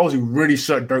James Posey really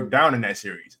shut Dirk down in that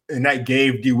series, and that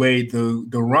gave D Wade the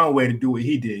runway to do what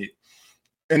he did.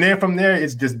 And then from there,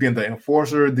 it's just been the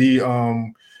enforcer.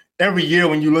 Every year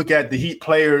when you look at the Heat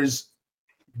players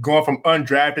going from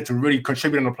undrafted to really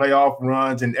contributing to playoff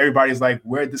runs, and everybody's like,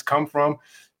 where'd this come from?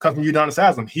 Comes from Udonis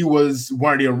Haslam. He was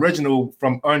one of the original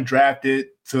from undrafted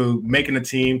to making the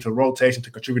team, to rotation,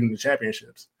 to contributing to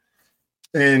championships.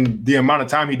 And the amount of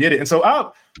time he did it. And so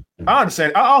I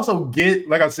understand. I also get,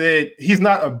 like I said, he's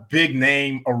not a big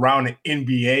name around the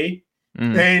NBA.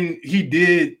 And he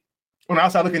did, on the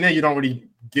outside looking in, you don't really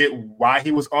get why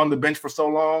he was on the bench for so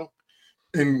long,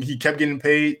 and he kept getting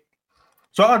paid.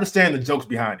 So I understand the jokes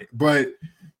behind it, but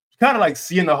kind of like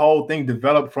seeing the whole thing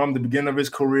develop from the beginning of his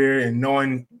career and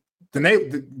knowing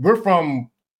we're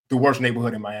from the worst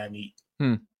neighborhood in Miami,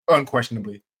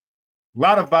 unquestionably. A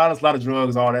lot of violence, a lot of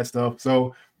drugs, all that stuff.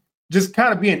 So just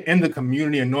kind of being in the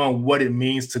community and knowing what it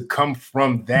means to come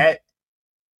from that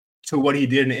to what he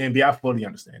did in the NBA, I fully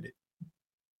understand it.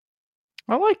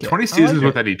 I like it. 20 seasons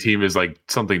with any team is like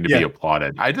something to be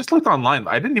applauded. I just looked online.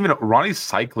 I didn't even know Ronnie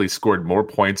Cycli scored more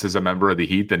points as a member of the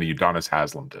Heat than Udonis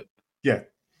Haslem did. Yeah.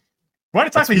 Ronnie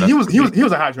Cycli, he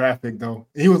was a high draft pick though.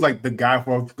 He was like the guy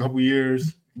for a couple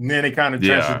years. And then they kind of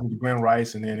transitioned to Glenn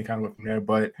Rice, and then they kind of went from there.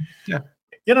 But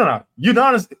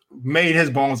Udonis made his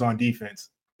bones on defense.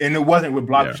 And it wasn't with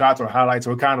block shots or highlights,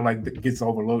 so it kind of like gets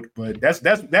overlooked. But that's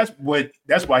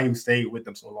why he stayed with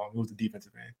them so long. It was the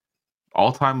defensive end.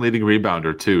 All-time leading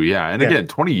rebounder too, and again,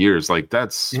 20 years, like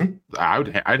that's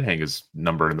I'd hang his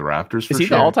number in the rafters. Is he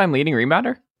the all-time leading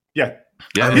rebounder? Yeah,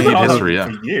 in history,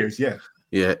 for years, yeah.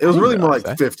 It was really more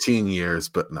like 15 years,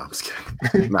 but no, I'm just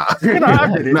kidding.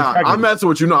 I'm messing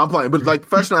with you. No, I'm playing, but like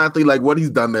professional athlete, like what he's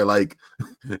done there, like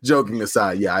joking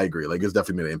aside, I agree. Like it's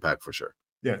definitely made an impact for sure.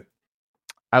 Yeah.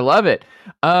 I love it.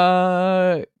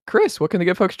 Chris, what can the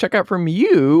good folks check out from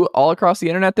you all across the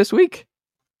internet this week?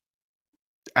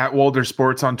 At Walder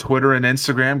Sports on Twitter and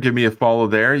Instagram. Give me a follow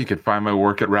there. You can find my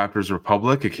work at Raptors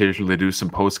Republic. Occasionally do some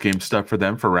post-game stuff for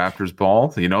them for Raptors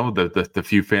Ball. You know, the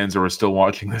few fans who are still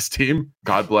watching this team.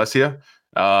 God bless you.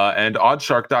 And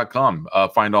oddshark.com.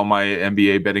 Find all my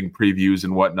NBA betting previews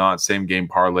and whatnot. Same game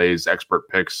parlays, expert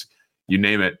picks. You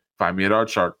name it. Find me at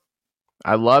Oddshark.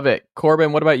 I love it.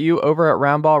 Corban, what about you over at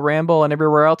Roundball Ramble and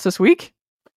everywhere else this week?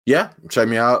 Yeah, check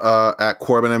me out at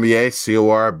Corban NBA,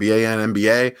 Corban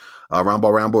NBA.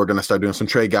 Roundball Ramble, we're going to start doing some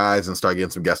trade guides and start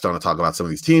getting some guests on to talk about some of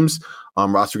these teams.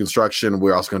 Roster construction,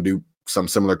 we're also going to do some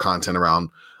similar content around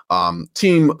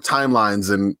team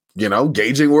timelines and,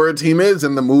 gauging where a team is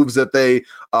and the moves that they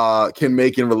can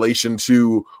make in relation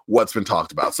to what's been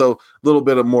talked about. So a little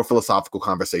bit of more philosophical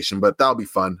conversation, but that'll be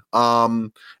fun.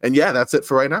 And that's it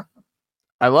for right now.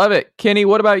 I love it. Kenny,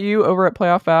 what about you over at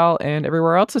Playoff Foul and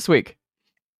everywhere else this week?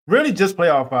 Really just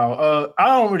Playoff Foul. I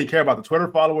don't really care about the Twitter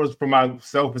followers for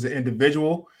myself as an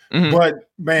individual, but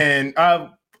man,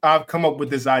 I've come up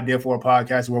with this idea for a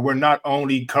podcast where we're not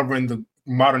only covering the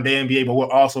modern day NBA, but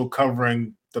we're also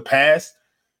covering the past.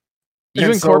 You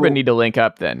and Corban need to link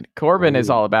up then. Corban is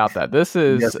all about that. This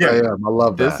is I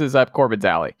love that. This is up Corban's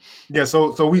alley. Yeah,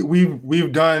 so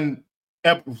we've done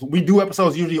we do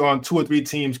episodes usually on 2 or 3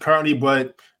 teams currently,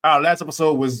 but our last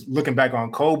episode was looking back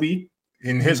on Kobe.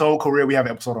 In his whole career, we have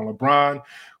an episode on LeBron.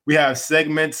 We have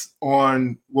segments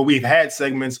on we've had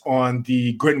segments on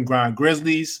the Grit and Grind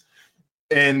Grizzlies,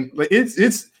 and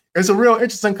it's a real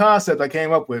interesting concept I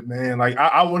came up with, man. Like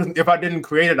I wouldn't, if I didn't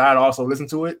create it, I'd also listen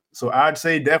to it. So I'd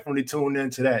say definitely tune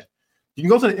into that. You can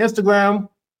go to the Instagram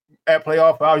at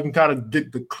Playoff Foul. You can kind of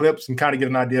get the clips and kind of get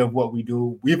an idea of what we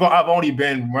do. I've only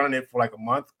been running it for like a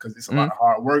month because it's a lot of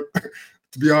hard work,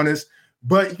 to be honest.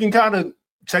 But you can kind of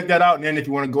check that out. And then if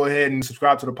you want to go ahead and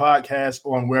subscribe to the podcast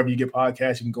on wherever you get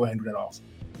podcasts, you can go ahead and do that also.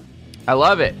 I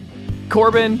love it.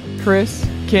 Corban, Chris,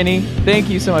 Kenny, thank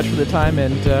you so much for the time.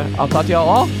 And I'll talk to y'all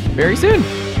all very soon.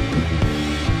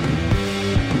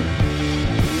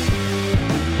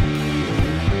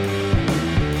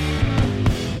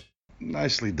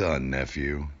 Nicely done,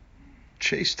 nephew.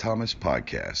 Chase Thomas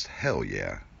Podcast. Hell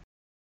yeah.